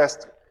our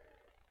casket,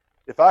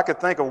 if I could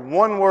think of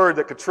one word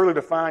that could truly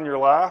define your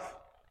life,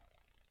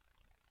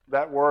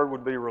 that word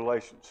would be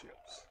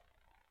relationships.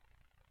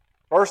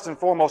 First and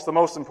foremost, the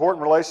most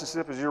important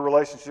relationship is your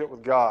relationship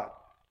with God.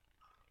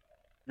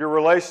 Your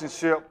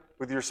relationship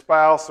with your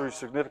spouse or your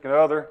significant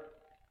other,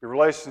 your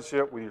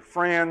relationship with your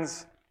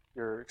friends,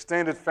 your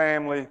extended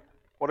family,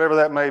 whatever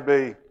that may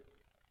be.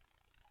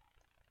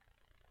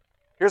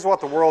 Here's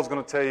what the world's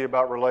going to tell you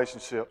about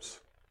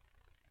relationships.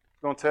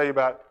 It's going to tell you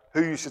about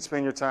who you should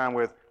spend your time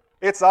with.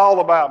 It's all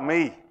about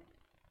me.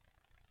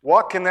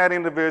 What can that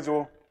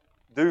individual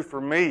do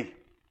for me?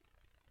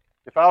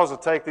 If I was to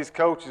take these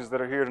coaches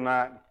that are here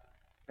tonight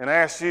and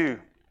ask you,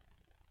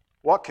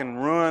 what can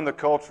ruin the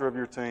culture of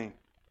your team?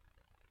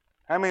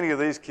 How many of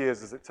these kids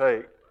does it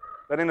take?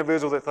 That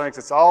individual that thinks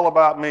it's all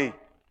about me.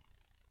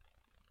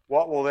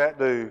 What will that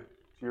do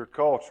to your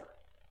culture?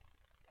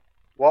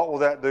 What will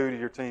that do to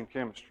your team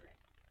chemistry?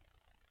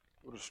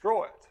 It will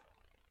destroy it.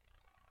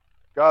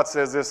 God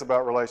says this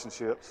about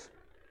relationships.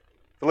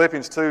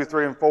 Philippians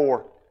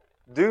 2:3-4.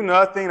 Do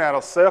nothing out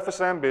of selfish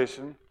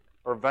ambition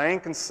or vain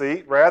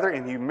conceit. Rather,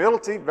 in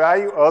humility,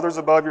 value others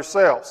above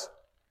yourselves.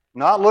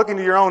 Not looking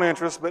to your own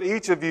interests, but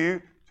each of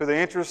you to the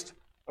interest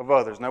of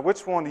others. Now,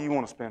 which one do you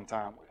want to spend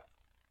time with?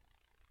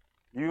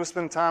 You want to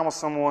spend time with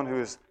someone who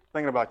is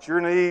thinking about your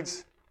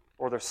needs,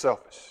 or they're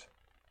selfish?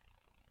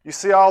 You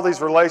see all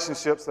these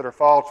relationships that are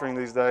faltering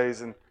these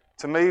days, and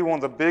to me, one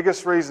of the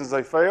biggest reasons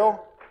they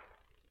fail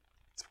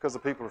is because the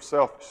people are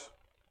selfish.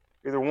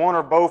 Either one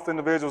or both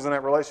individuals in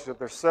that relationship,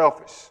 they're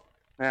selfish.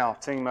 Now,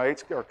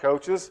 teammates or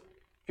coaches,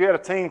 if you had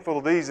a team full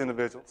of these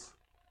individuals,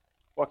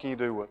 what can you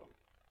do with them?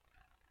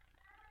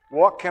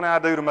 What can I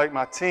do to make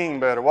my team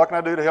better? What can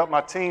I do to help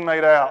my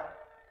teammate out?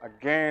 I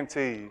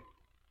guarantee you,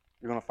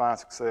 you're going to find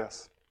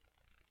success.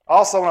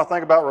 Also, when I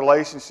think about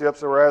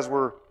relationships, or as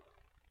we're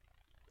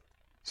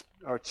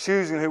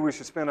choosing who we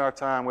should spend our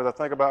time with, I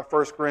think about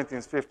 1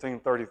 Corinthians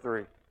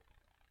 15:33.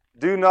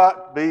 Do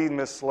not be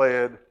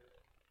misled.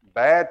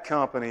 Bad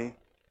company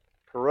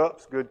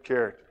corrupts good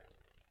character.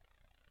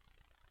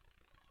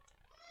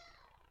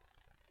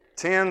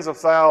 Tens of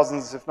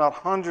thousands, if not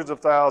hundreds of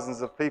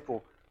thousands of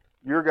people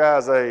your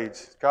guys' age,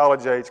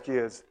 college-age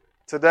kids,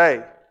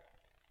 today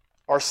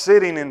are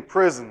sitting in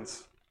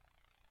prisons,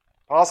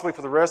 possibly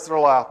for the rest of their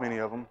life, many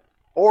of them,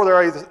 or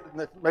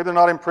maybe they're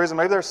not in prison,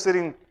 maybe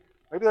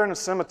they're in a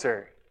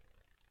cemetery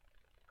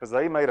because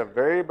they made a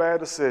very bad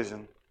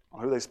decision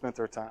on who they spent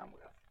their time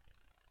with.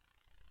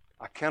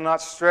 I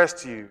cannot stress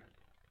to you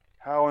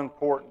how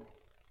important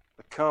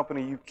the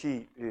company you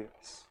keep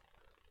is.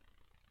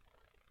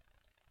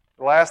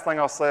 The last thing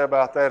I'll say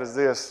about that is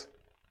this: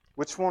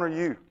 which one are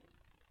you?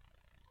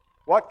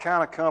 What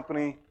kind of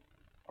company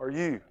are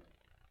you?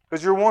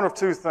 Because you're one of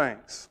two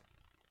things.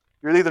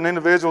 You're either an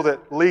individual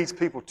that leads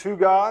people to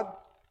God,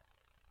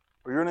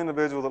 or you're an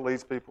individual that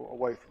leads people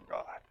away from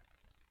God.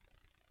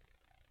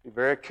 Be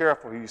very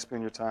careful who you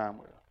spend your time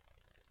with.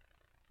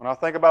 When I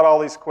think about all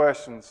these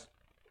questions,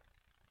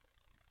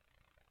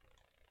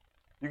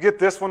 you get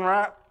this one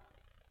right,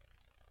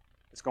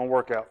 it's going to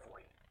work out for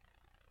you.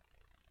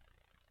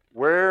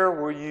 Where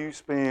will you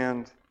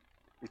spend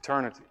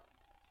eternity?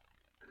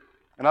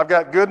 And I've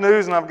got good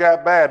news and I've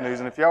got bad news.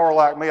 And if y'all are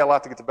like me, I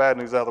like to get the bad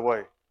news out of the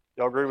way.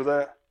 Y'all agree with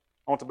that?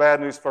 I want the bad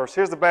news first.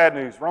 Here's the bad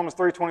news. Romans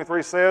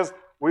 3:23 says,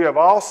 we have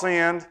all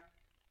sinned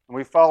and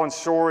we've fallen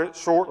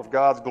short of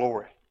God's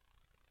glory.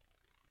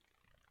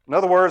 In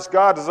other words,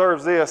 God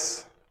deserves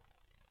this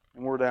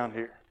and we're down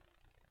here.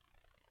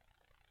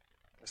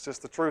 It's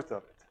just the truth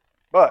of it.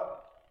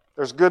 But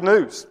there's good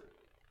news.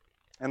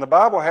 And the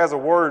Bible has a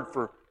word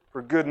for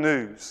good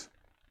news.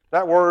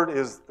 That word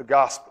is the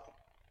gospel.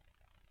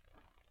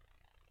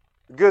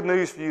 The good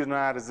news for you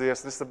tonight is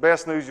this. This is the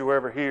best news you'll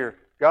ever hear.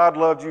 God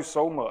loved you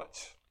so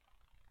much,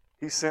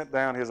 He sent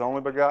down His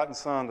only begotten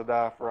Son to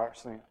die for our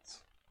sins.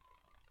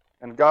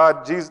 And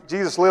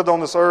Jesus lived on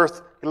this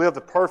earth. He lived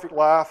a perfect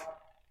life.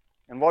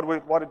 And what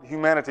did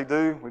humanity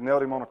do? We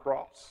nailed Him on a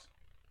cross.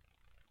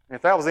 And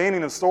if that was the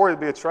ending of the story, it'd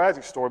be a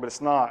tragic story, but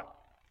it's not.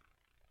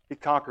 He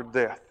conquered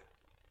death.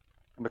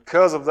 And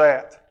because of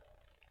that,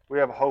 we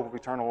have a hope of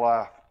eternal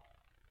life.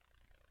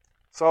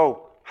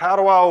 So, how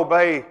do I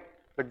obey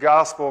the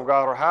gospel of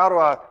God? Or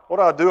what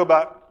do I do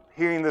about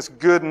hearing this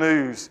good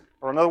news?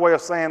 Or another way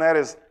of saying that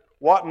is,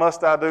 what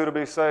must I do to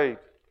be saved?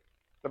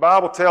 The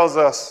Bible tells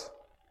us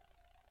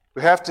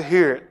we have to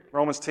hear it.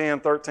 Romans 10,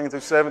 13 through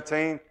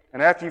 17.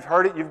 And after you've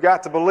heard it, you've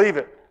got to believe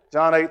it.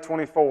 John 8,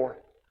 24.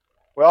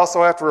 We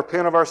also have to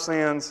repent of our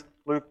sins.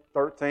 Luke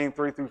 13,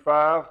 3 through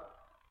 5.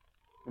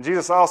 And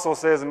Jesus also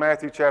says in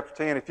Matthew chapter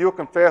 10, if you'll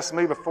confess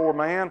me before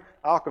man,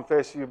 I'll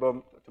confess you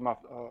to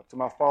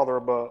my Father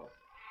above.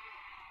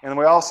 And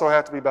we also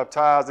have to be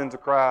baptized into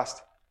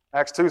Christ.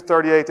 Acts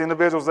 2:38, the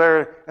individuals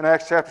there in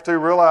Acts chapter 2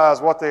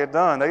 realized what they had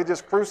done. They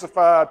just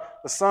crucified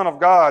the Son of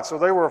God, so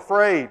they were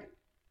afraid.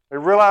 They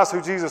realized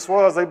who Jesus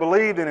was. They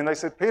believed in Him. They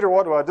said, Peter,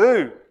 what do I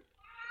do?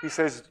 He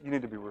says, you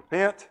need to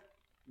repent,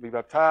 be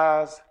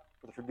baptized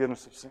for the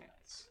forgiveness of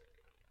sins.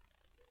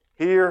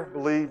 Hear,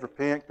 believe,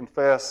 repent,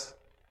 confess,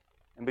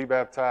 and be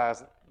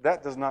baptized.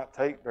 That does not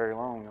take very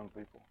long, young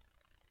people.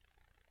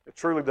 It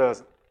truly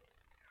doesn't.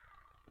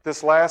 But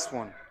this last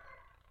one,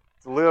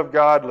 to live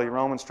godly,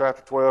 Romans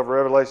chapter 12,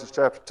 Revelation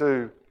chapter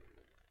 2,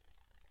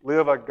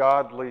 live a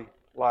godly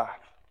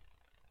life.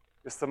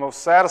 It's the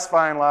most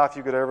satisfying life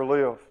you could ever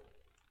live.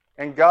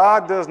 And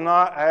God does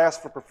not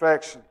ask for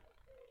perfection.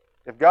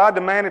 If God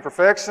demanded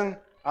perfection,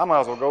 I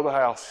might as well go to the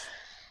house,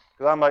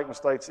 because I make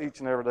mistakes each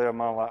and every day of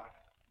my life.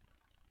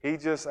 He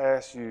just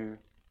asks you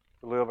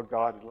to live a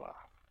godly life.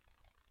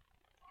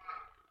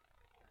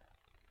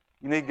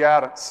 You need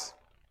guidance.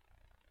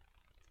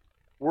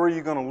 Where are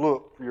you going to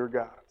look for your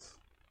guidance?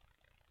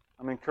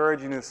 I'm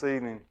encouraging you this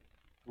evening,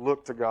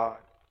 look to God.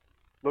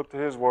 Look to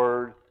His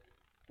Word.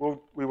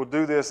 We will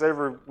do this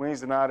every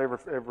Wednesday night,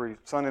 every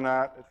Sunday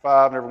night at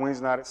 5, and every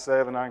Wednesday night at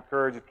 7. I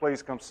encourage you,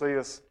 please come see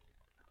us.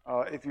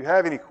 If you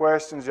have any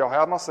questions, y'all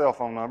have my cell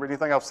phone number.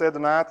 Anything I've said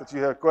tonight that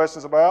you have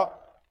questions about,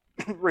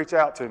 reach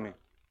out to me.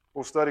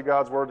 We'll study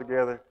God's Word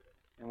together,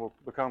 and we'll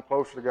become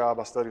closer to God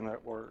by studying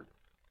that Word.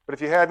 But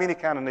if you have any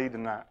kind of need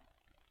tonight,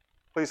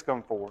 please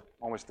come forward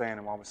while we stand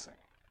and while we sing.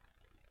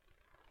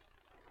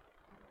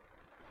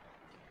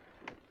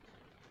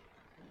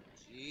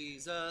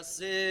 Jesus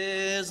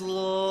is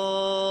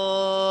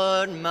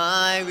Lord,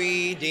 my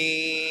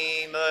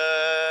Redeemer.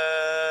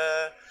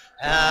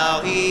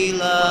 How He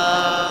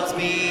loves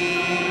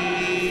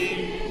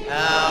me,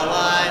 how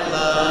I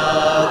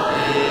love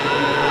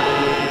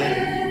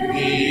Him.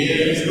 He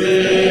is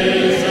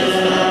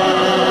risen,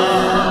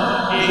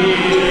 He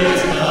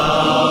is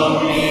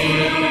coming.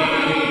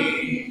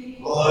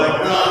 Lord,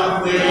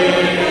 come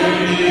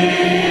quickly.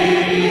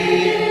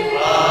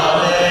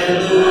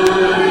 Hallelujah.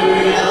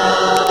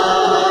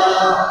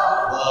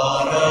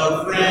 What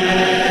a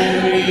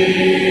friend we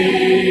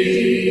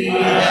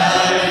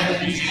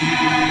have in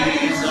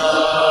Jesus.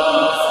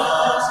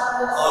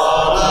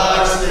 All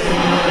our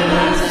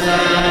sins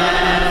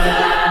and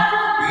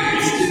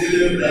griefs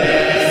to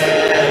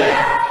bear.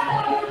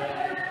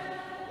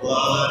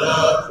 What a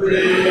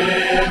privilege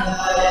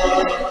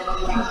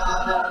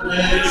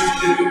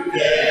to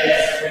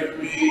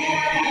carry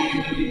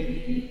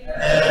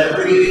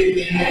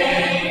everything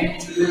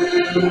to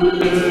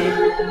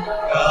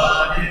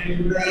God in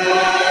prayer.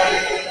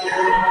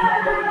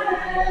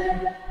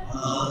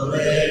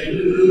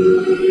 Hallelujah.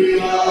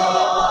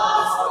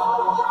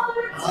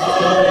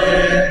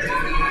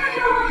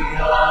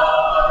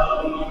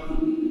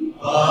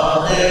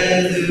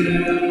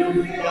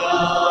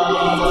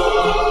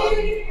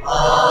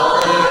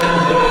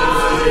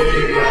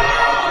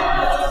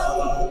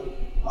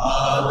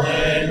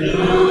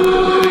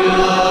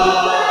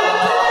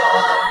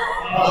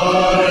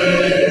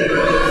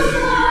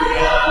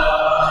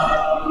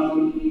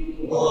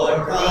 Lord,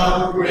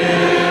 come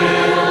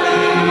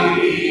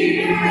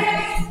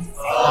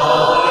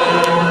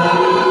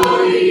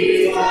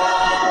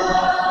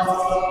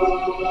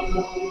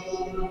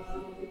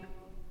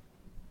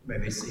You may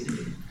be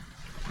seated.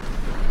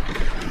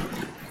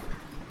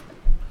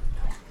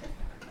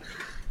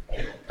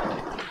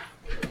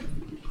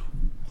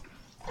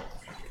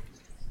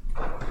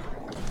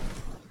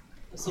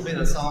 This will be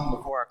the song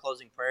before our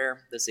closing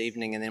prayer this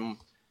evening, and then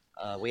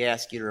we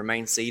ask you to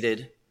remain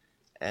seated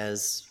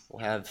as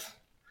we'll have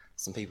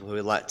some people who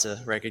would like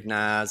to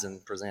recognize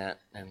and present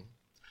and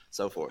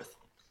so forth.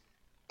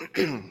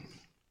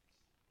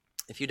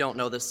 If you don't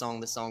know this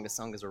song is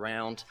sung as a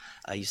round.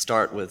 You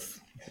start with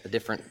the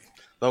different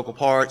vocal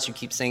parts, you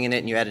keep singing it,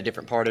 and you add a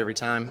different part every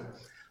time.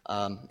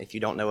 If you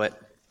don't know it,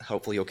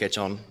 hopefully you'll catch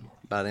on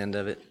by the end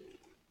of it.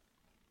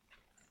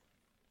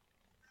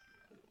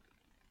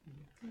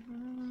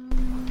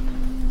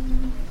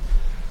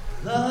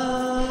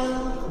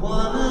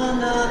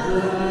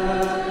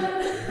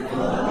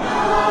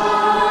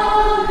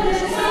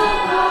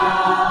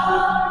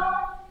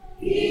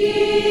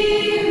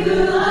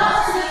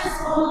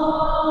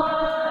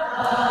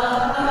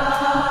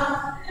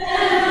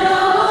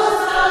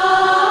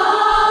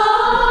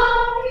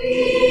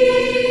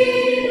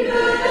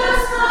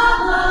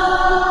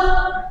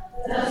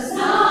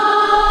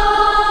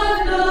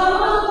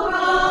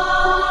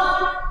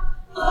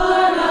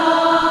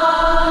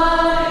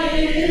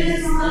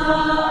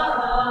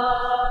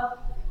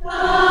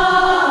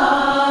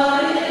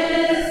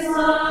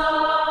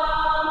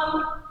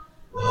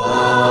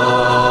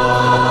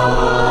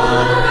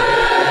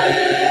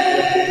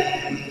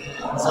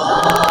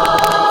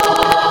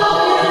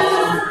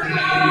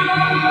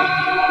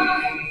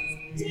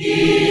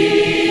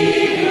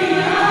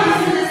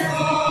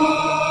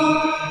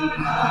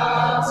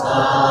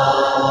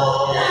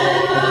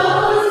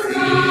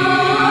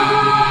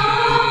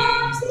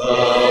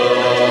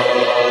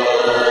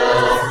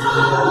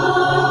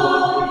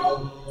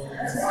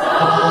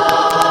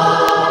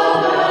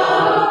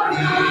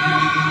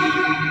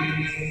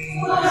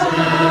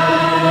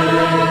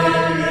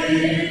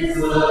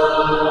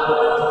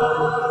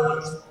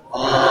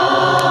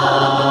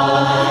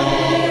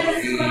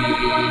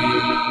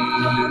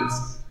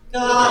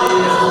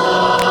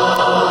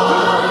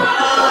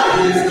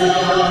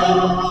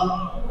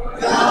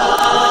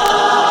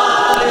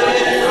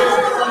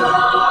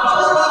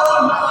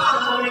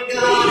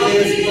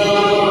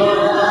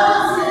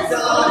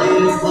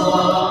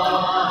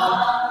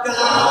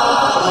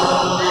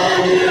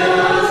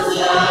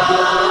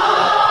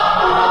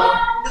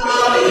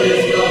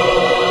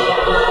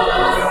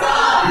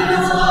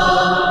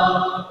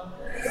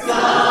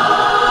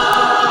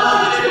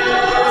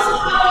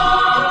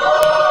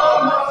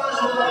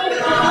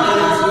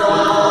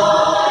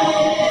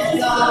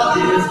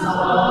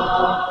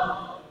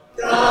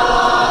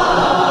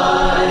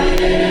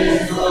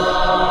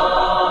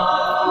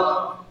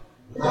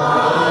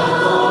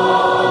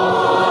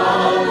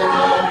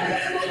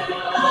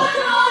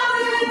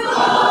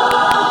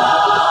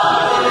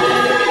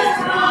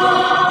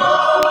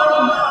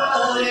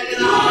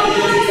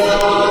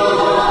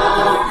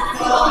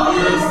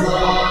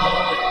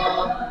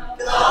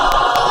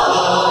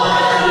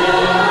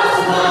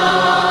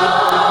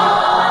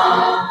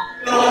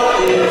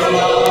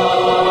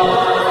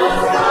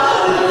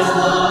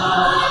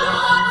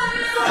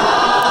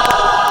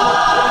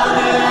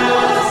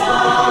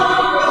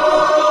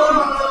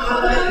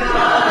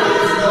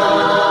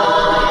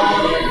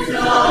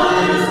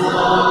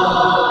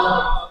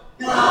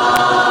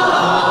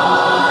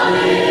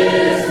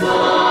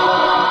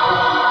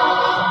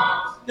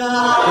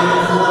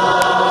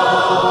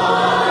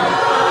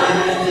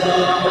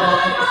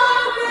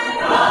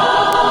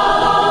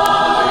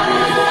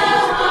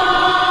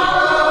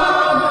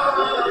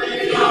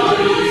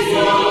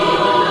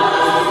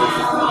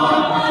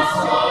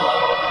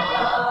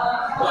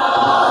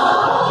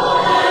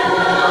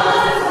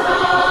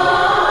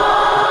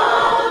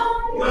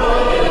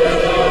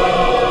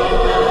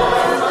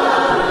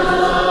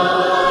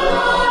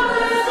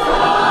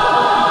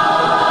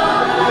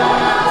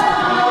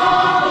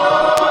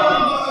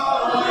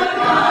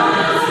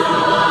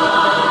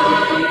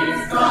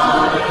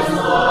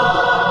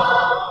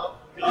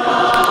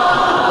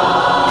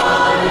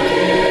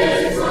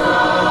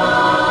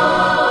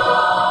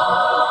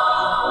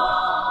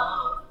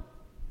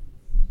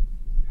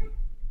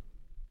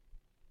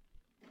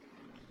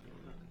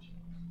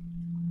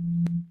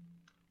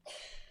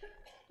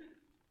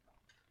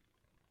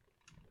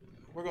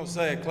 We're going to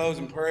say a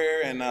closing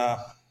prayer, and I'm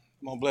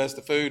going to bless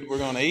the food we're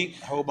going to eat,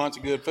 a whole bunch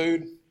of good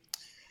food.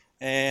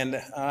 And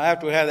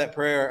after we have that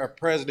prayer, our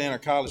president, our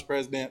college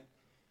president,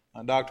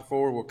 Dr.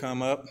 Ford, will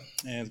come up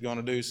and is going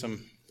to do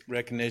some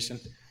recognition.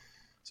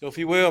 So if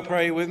you will,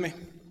 pray with me.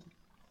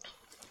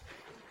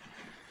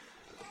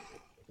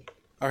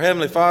 Our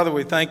Heavenly Father,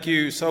 we thank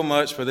you so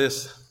much for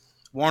this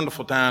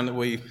wonderful time that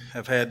we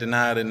have had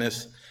tonight in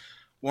this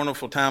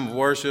wonderful time of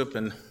worship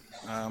and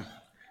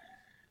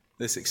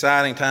this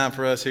exciting time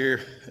for us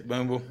here at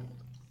Boonville.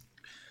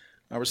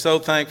 We're so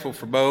thankful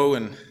for Bo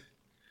and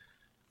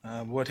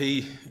what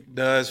he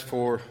does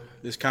for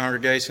this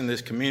congregation,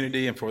 this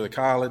community, and for the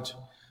college.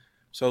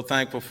 So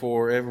thankful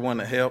for everyone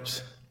that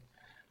helps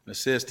and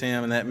assist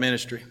him in that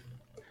ministry.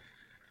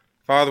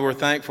 Father, we're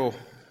thankful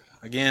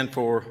again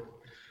for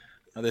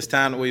this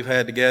time that we've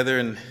had together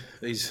and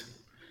these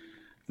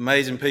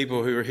amazing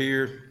people who are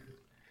here.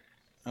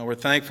 We're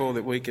thankful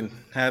that we can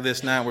have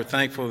this night. We're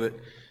thankful that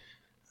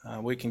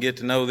we can get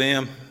to know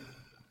them.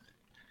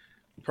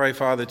 Pray,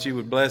 Father, that you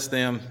would bless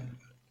them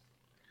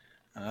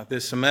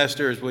this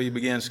semester as we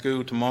begin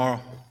school tomorrow.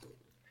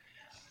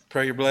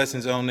 Pray your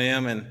blessings on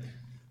them and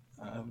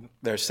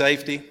their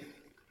safety.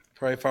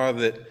 Pray,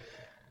 Father, that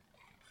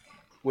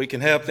we can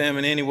help them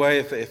in any way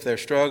if they're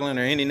struggling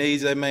or any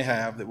needs they may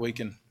have, that we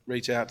can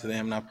reach out to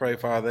them. And I pray,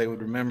 Father, they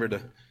would remember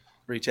to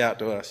reach out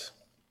to us.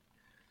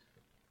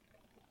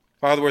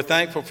 Father, we're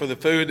thankful for the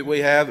food that we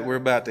have that we're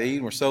about to eat.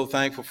 And we're so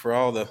thankful for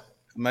all the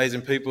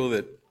amazing people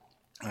that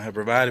have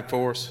provided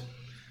for us.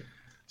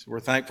 So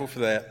we're thankful for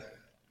that.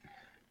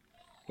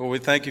 Lord, we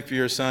thank you for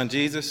your Son,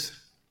 Jesus.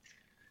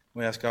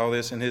 We ask all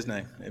this in his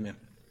name. Amen.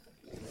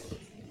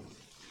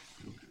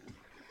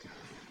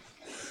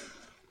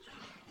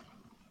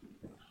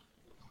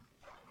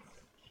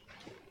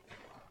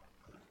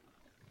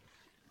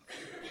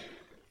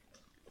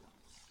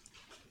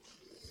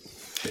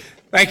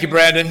 Thank you,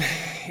 Brandon.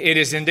 It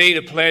is indeed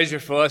a pleasure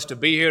for us to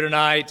be here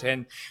tonight,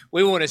 and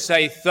we want to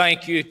say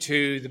thank you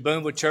to the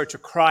Boonville Church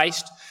of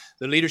Christ,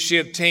 the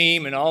leadership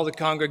team, and all the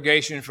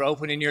congregation for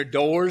opening your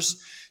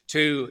doors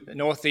to the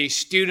Northeast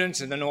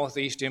students and the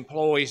Northeast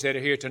employees that are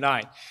here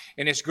tonight.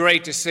 And it's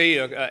great to see,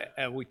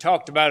 we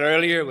talked about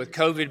earlier with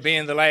COVID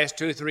being the last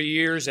 2 or 3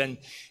 years, and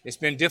it's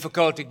been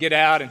difficult to get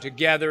out and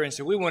together. And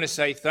so we want to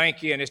say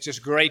thank you, and it's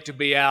just great to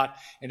be out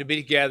and to be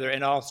together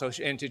and also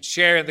and to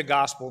share the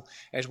gospel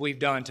as we've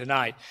done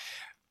tonight.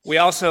 We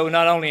also,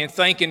 not only in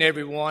thanking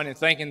everyone and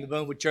thanking the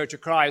Boonville Church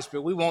of Christ,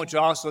 but we want to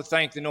also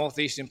thank the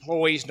Northeast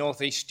employees,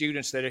 Northeast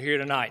students that are here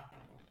tonight.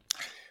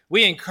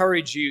 We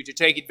encourage you to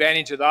take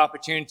advantage of the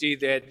opportunity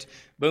that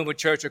Boonville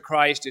Church of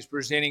Christ is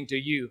presenting to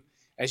you.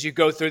 As you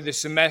go through the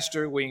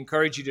semester, we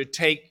encourage you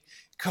to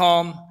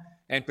come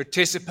and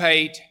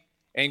participate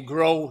and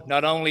grow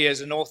not only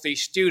as a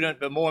Northeast student,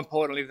 but more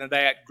importantly than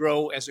that,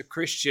 grow as a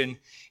Christian.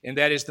 And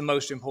that is the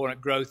most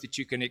important growth that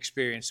you can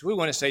experience. We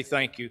want to say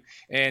thank you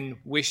and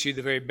wish you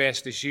the very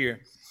best this year.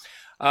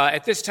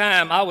 At this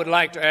time, I would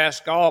like to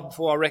ask all,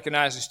 before I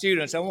recognize the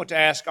students, I want to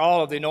ask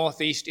all of the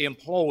Northeast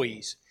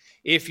employees.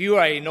 If you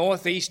are a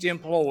Northeast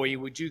employee,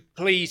 would you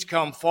please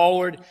come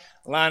forward,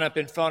 line up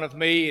in front of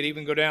me, and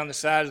even go down the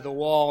sides of the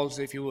walls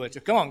if you would.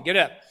 So come on, get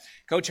up.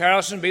 Coach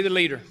Harrelson, be the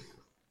leader.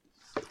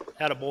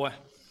 Attaboy.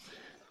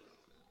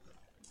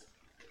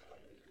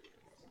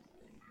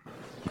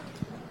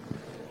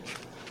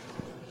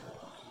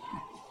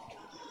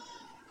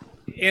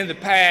 In the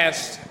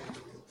past,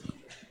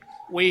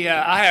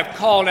 I have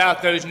called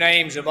out those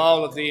names of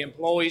all of the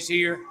employees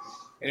here,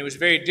 and it was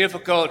very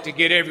difficult to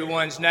get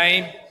everyone's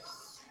name.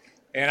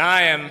 And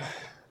I'm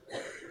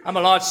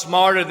a lot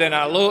smarter than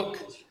I look.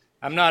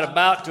 I'm not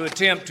about to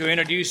attempt to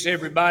introduce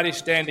everybody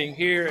standing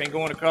here and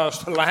going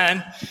across the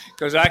line,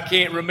 because I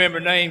can't remember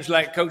names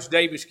like Coach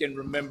Davis can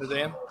remember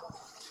them.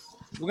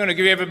 We're going to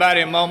give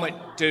everybody a moment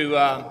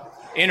to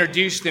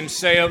introduce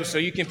themselves so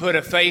you can put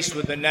a face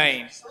with the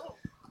name.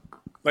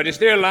 But as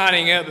they're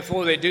lining up,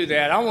 before they do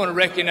that, I want to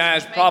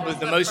recognize probably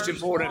the most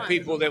important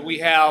people that we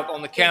have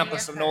on the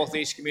campus of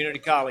Northeast Community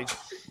College,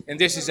 and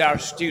this is our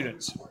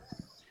students.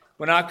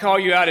 When I call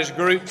you out as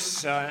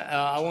groups,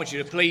 I want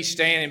you to please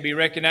stand and be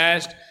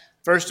recognized.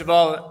 First of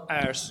all,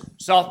 our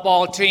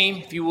softball team,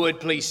 if you would,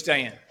 please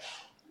stand.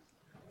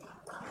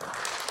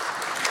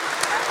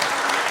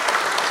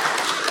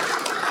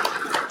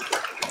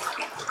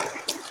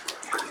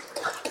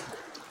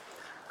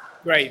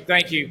 Great,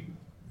 thank you.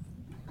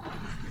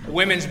 The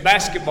women's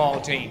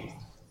basketball team.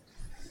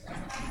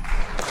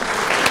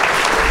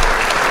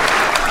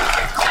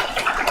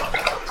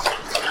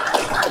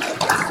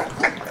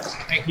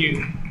 Thank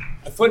you.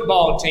 The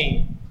football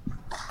team.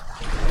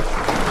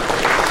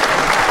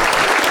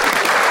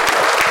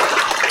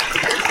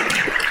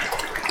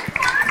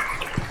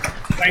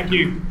 Thank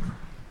you.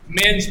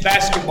 Men's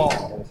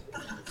basketball.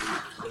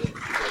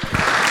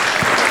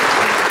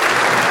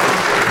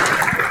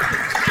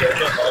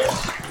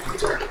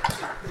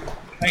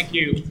 Thank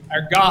you.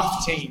 Our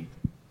golf team.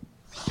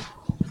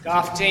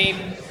 Golf team.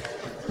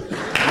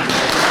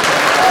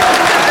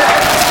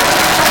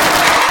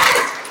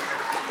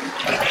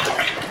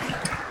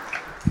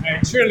 Our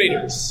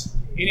cheerleaders.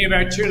 Any of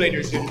our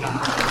cheerleaders here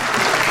tonight?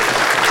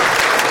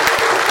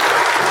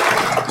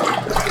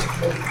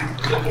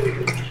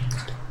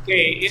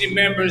 Okay, any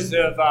members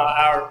of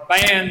our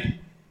band,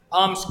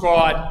 Palm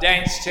Squad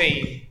dance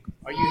team,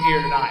 are you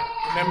here tonight?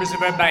 Members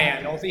of our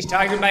band, Northeast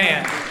Tiger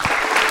Band.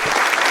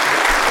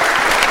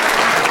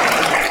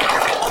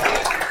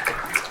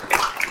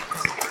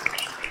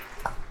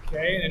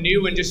 Okay, and a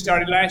new one just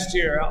started last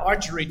year, our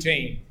archery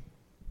team.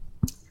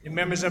 The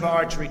members of our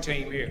archery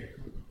team here.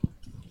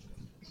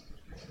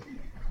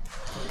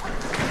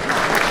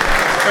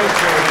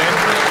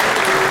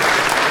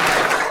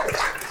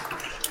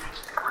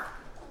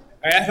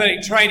 Our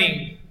athletic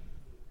training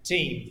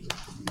team.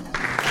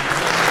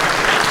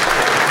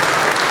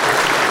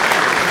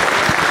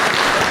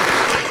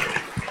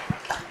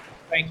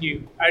 Thank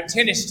you. Our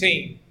tennis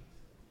team.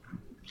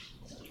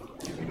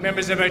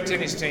 Members of our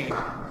tennis team.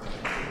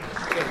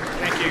 Good.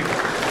 Thank you.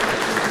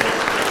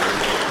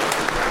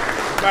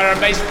 About our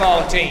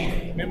baseball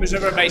team. Members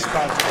of our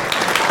baseball team.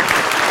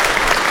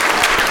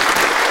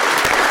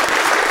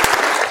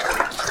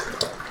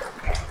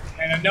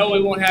 And I know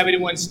we won't have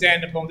anyone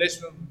stand up on this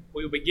one.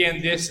 We will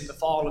begin this in the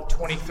fall of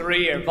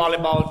 23. Our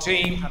volleyball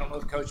team. I don't know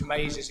if Coach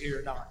Mays is here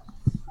or not.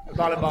 Our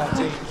volleyball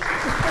team.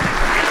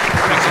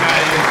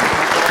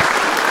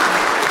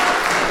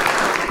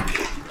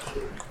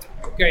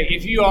 Okay,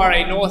 if you are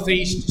a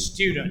Northeast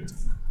student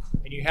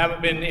and you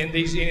haven't been in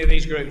any of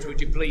these groups,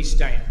 would you please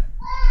stand?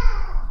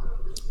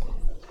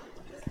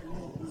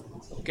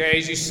 Okay,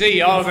 as you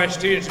see, all of our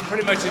students are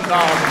pretty much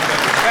involved in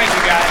this. Thank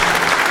you,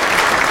 guys.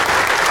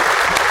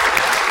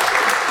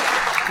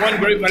 One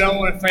group I don't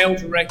want to fail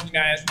to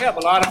recognize, we have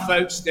a lot of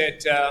folks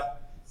that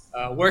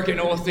work at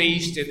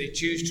Northeast and they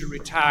choose to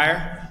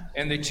retire,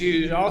 and they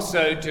choose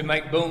also to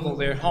make Boonville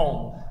their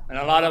home. And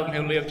a lot of them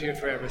have lived here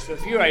forever. So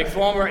if you're a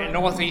former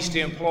Northeast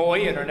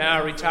employee and are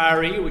now a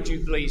retiree, would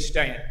you please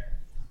stand?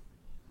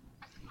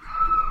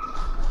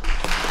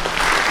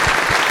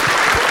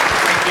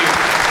 Thank you.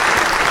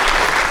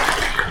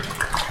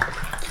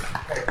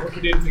 Okay, hope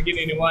we didn't forget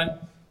anyone.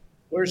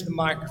 Where's the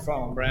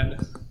microphone, Brandon?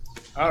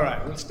 All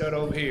right, let's start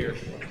over here.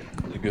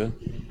 Is it good?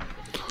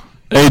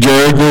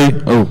 AJ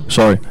Erdley. Oh,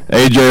 sorry.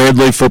 AJ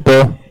Erdley,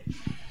 football.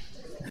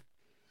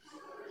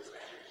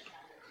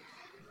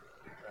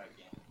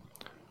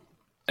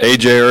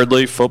 AJ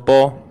Erdley,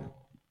 football.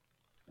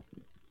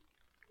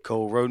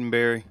 Cole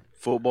Rodenberry,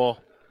 football.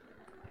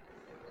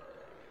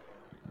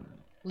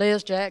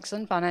 Liz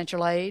Jackson,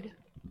 financial aid.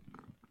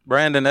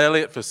 Brandon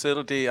Elliott,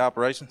 facility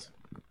operations.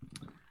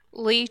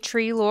 Lee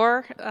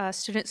Treelor,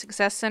 Student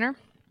Success Center.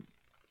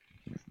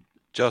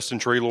 Justin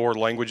Treelor,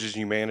 Languages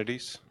and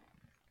Humanities.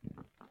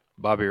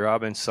 Bobby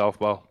Robbins,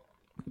 softball.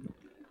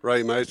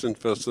 Ray Mason,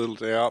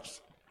 facility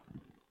ops.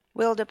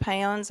 Wilda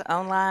Pounds,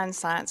 online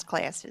science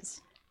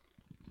classes.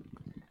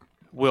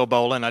 Will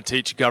Bolin, I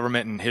teach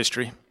government and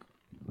history.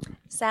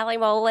 Sally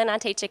Wolin, I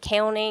teach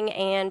accounting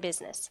and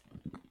business.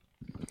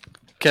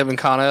 Kevin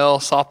Connell,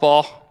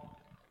 softball.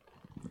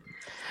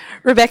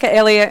 Rebecca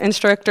Elliott,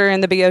 instructor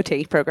in the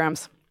BOT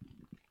programs.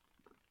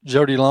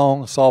 Jody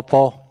Long,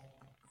 softball.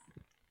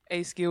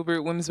 Ace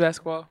Gilbert, women's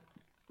basketball.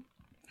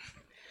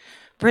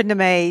 Brenda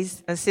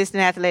Mays,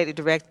 assistant athletic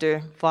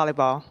director,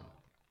 volleyball.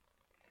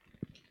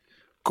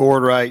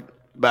 Cord Wright,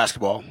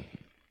 basketball.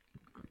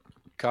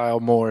 Kyle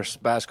Morris,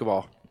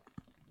 basketball.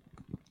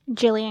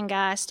 Jillian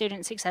Guy,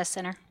 Student Success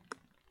Center.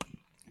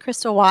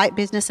 Crystal White,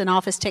 business and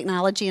office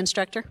technology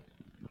instructor.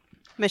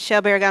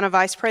 Michelle Barragana,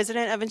 vice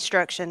president of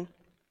instruction.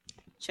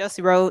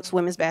 Chelsea Rhodes,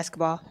 women's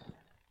basketball.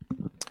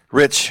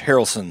 Rich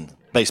Harrelson,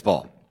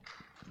 baseball.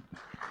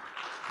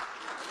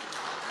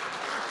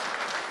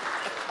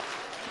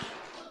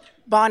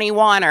 Bonnie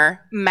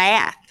Warner,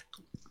 math.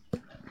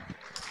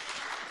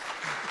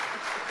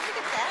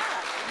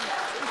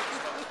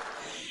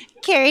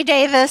 Carrie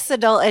Davis,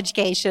 adult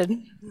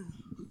education.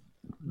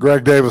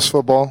 Greg Davis,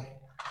 football.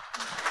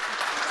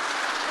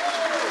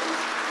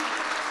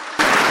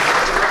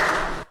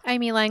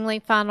 Amy Langley,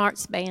 Fine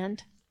Arts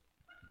Band.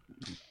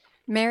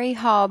 Mary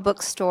Hall,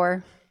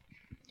 bookstore.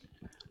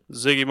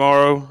 Ziggy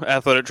Morrow,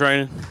 athletic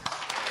training.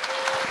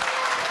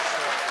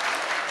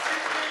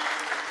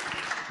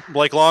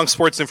 Blake Long,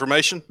 sports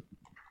information.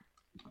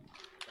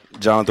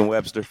 Jonathan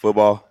Webster,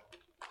 football.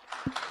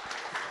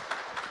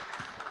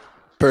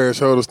 Parrish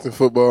Huddleston,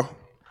 football.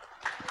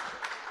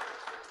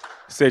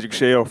 Cedric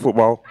Shell,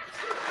 football.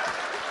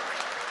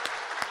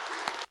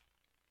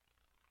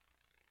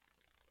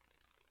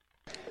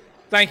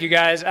 Thank you,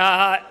 guys.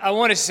 I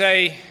want to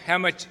say how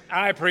much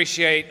I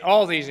appreciate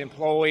all these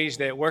employees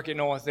that work at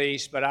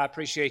Northeast, but I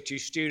appreciate you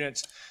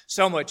students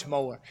so much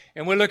more.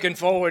 And we're looking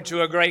forward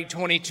to a great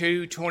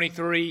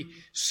 22-23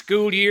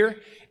 school year.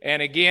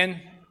 And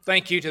again,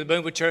 thank you to the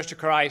Boonville Church of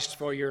Christ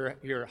for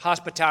your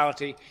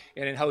hospitality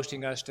and in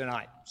hosting us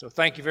tonight. So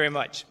thank you very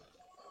much.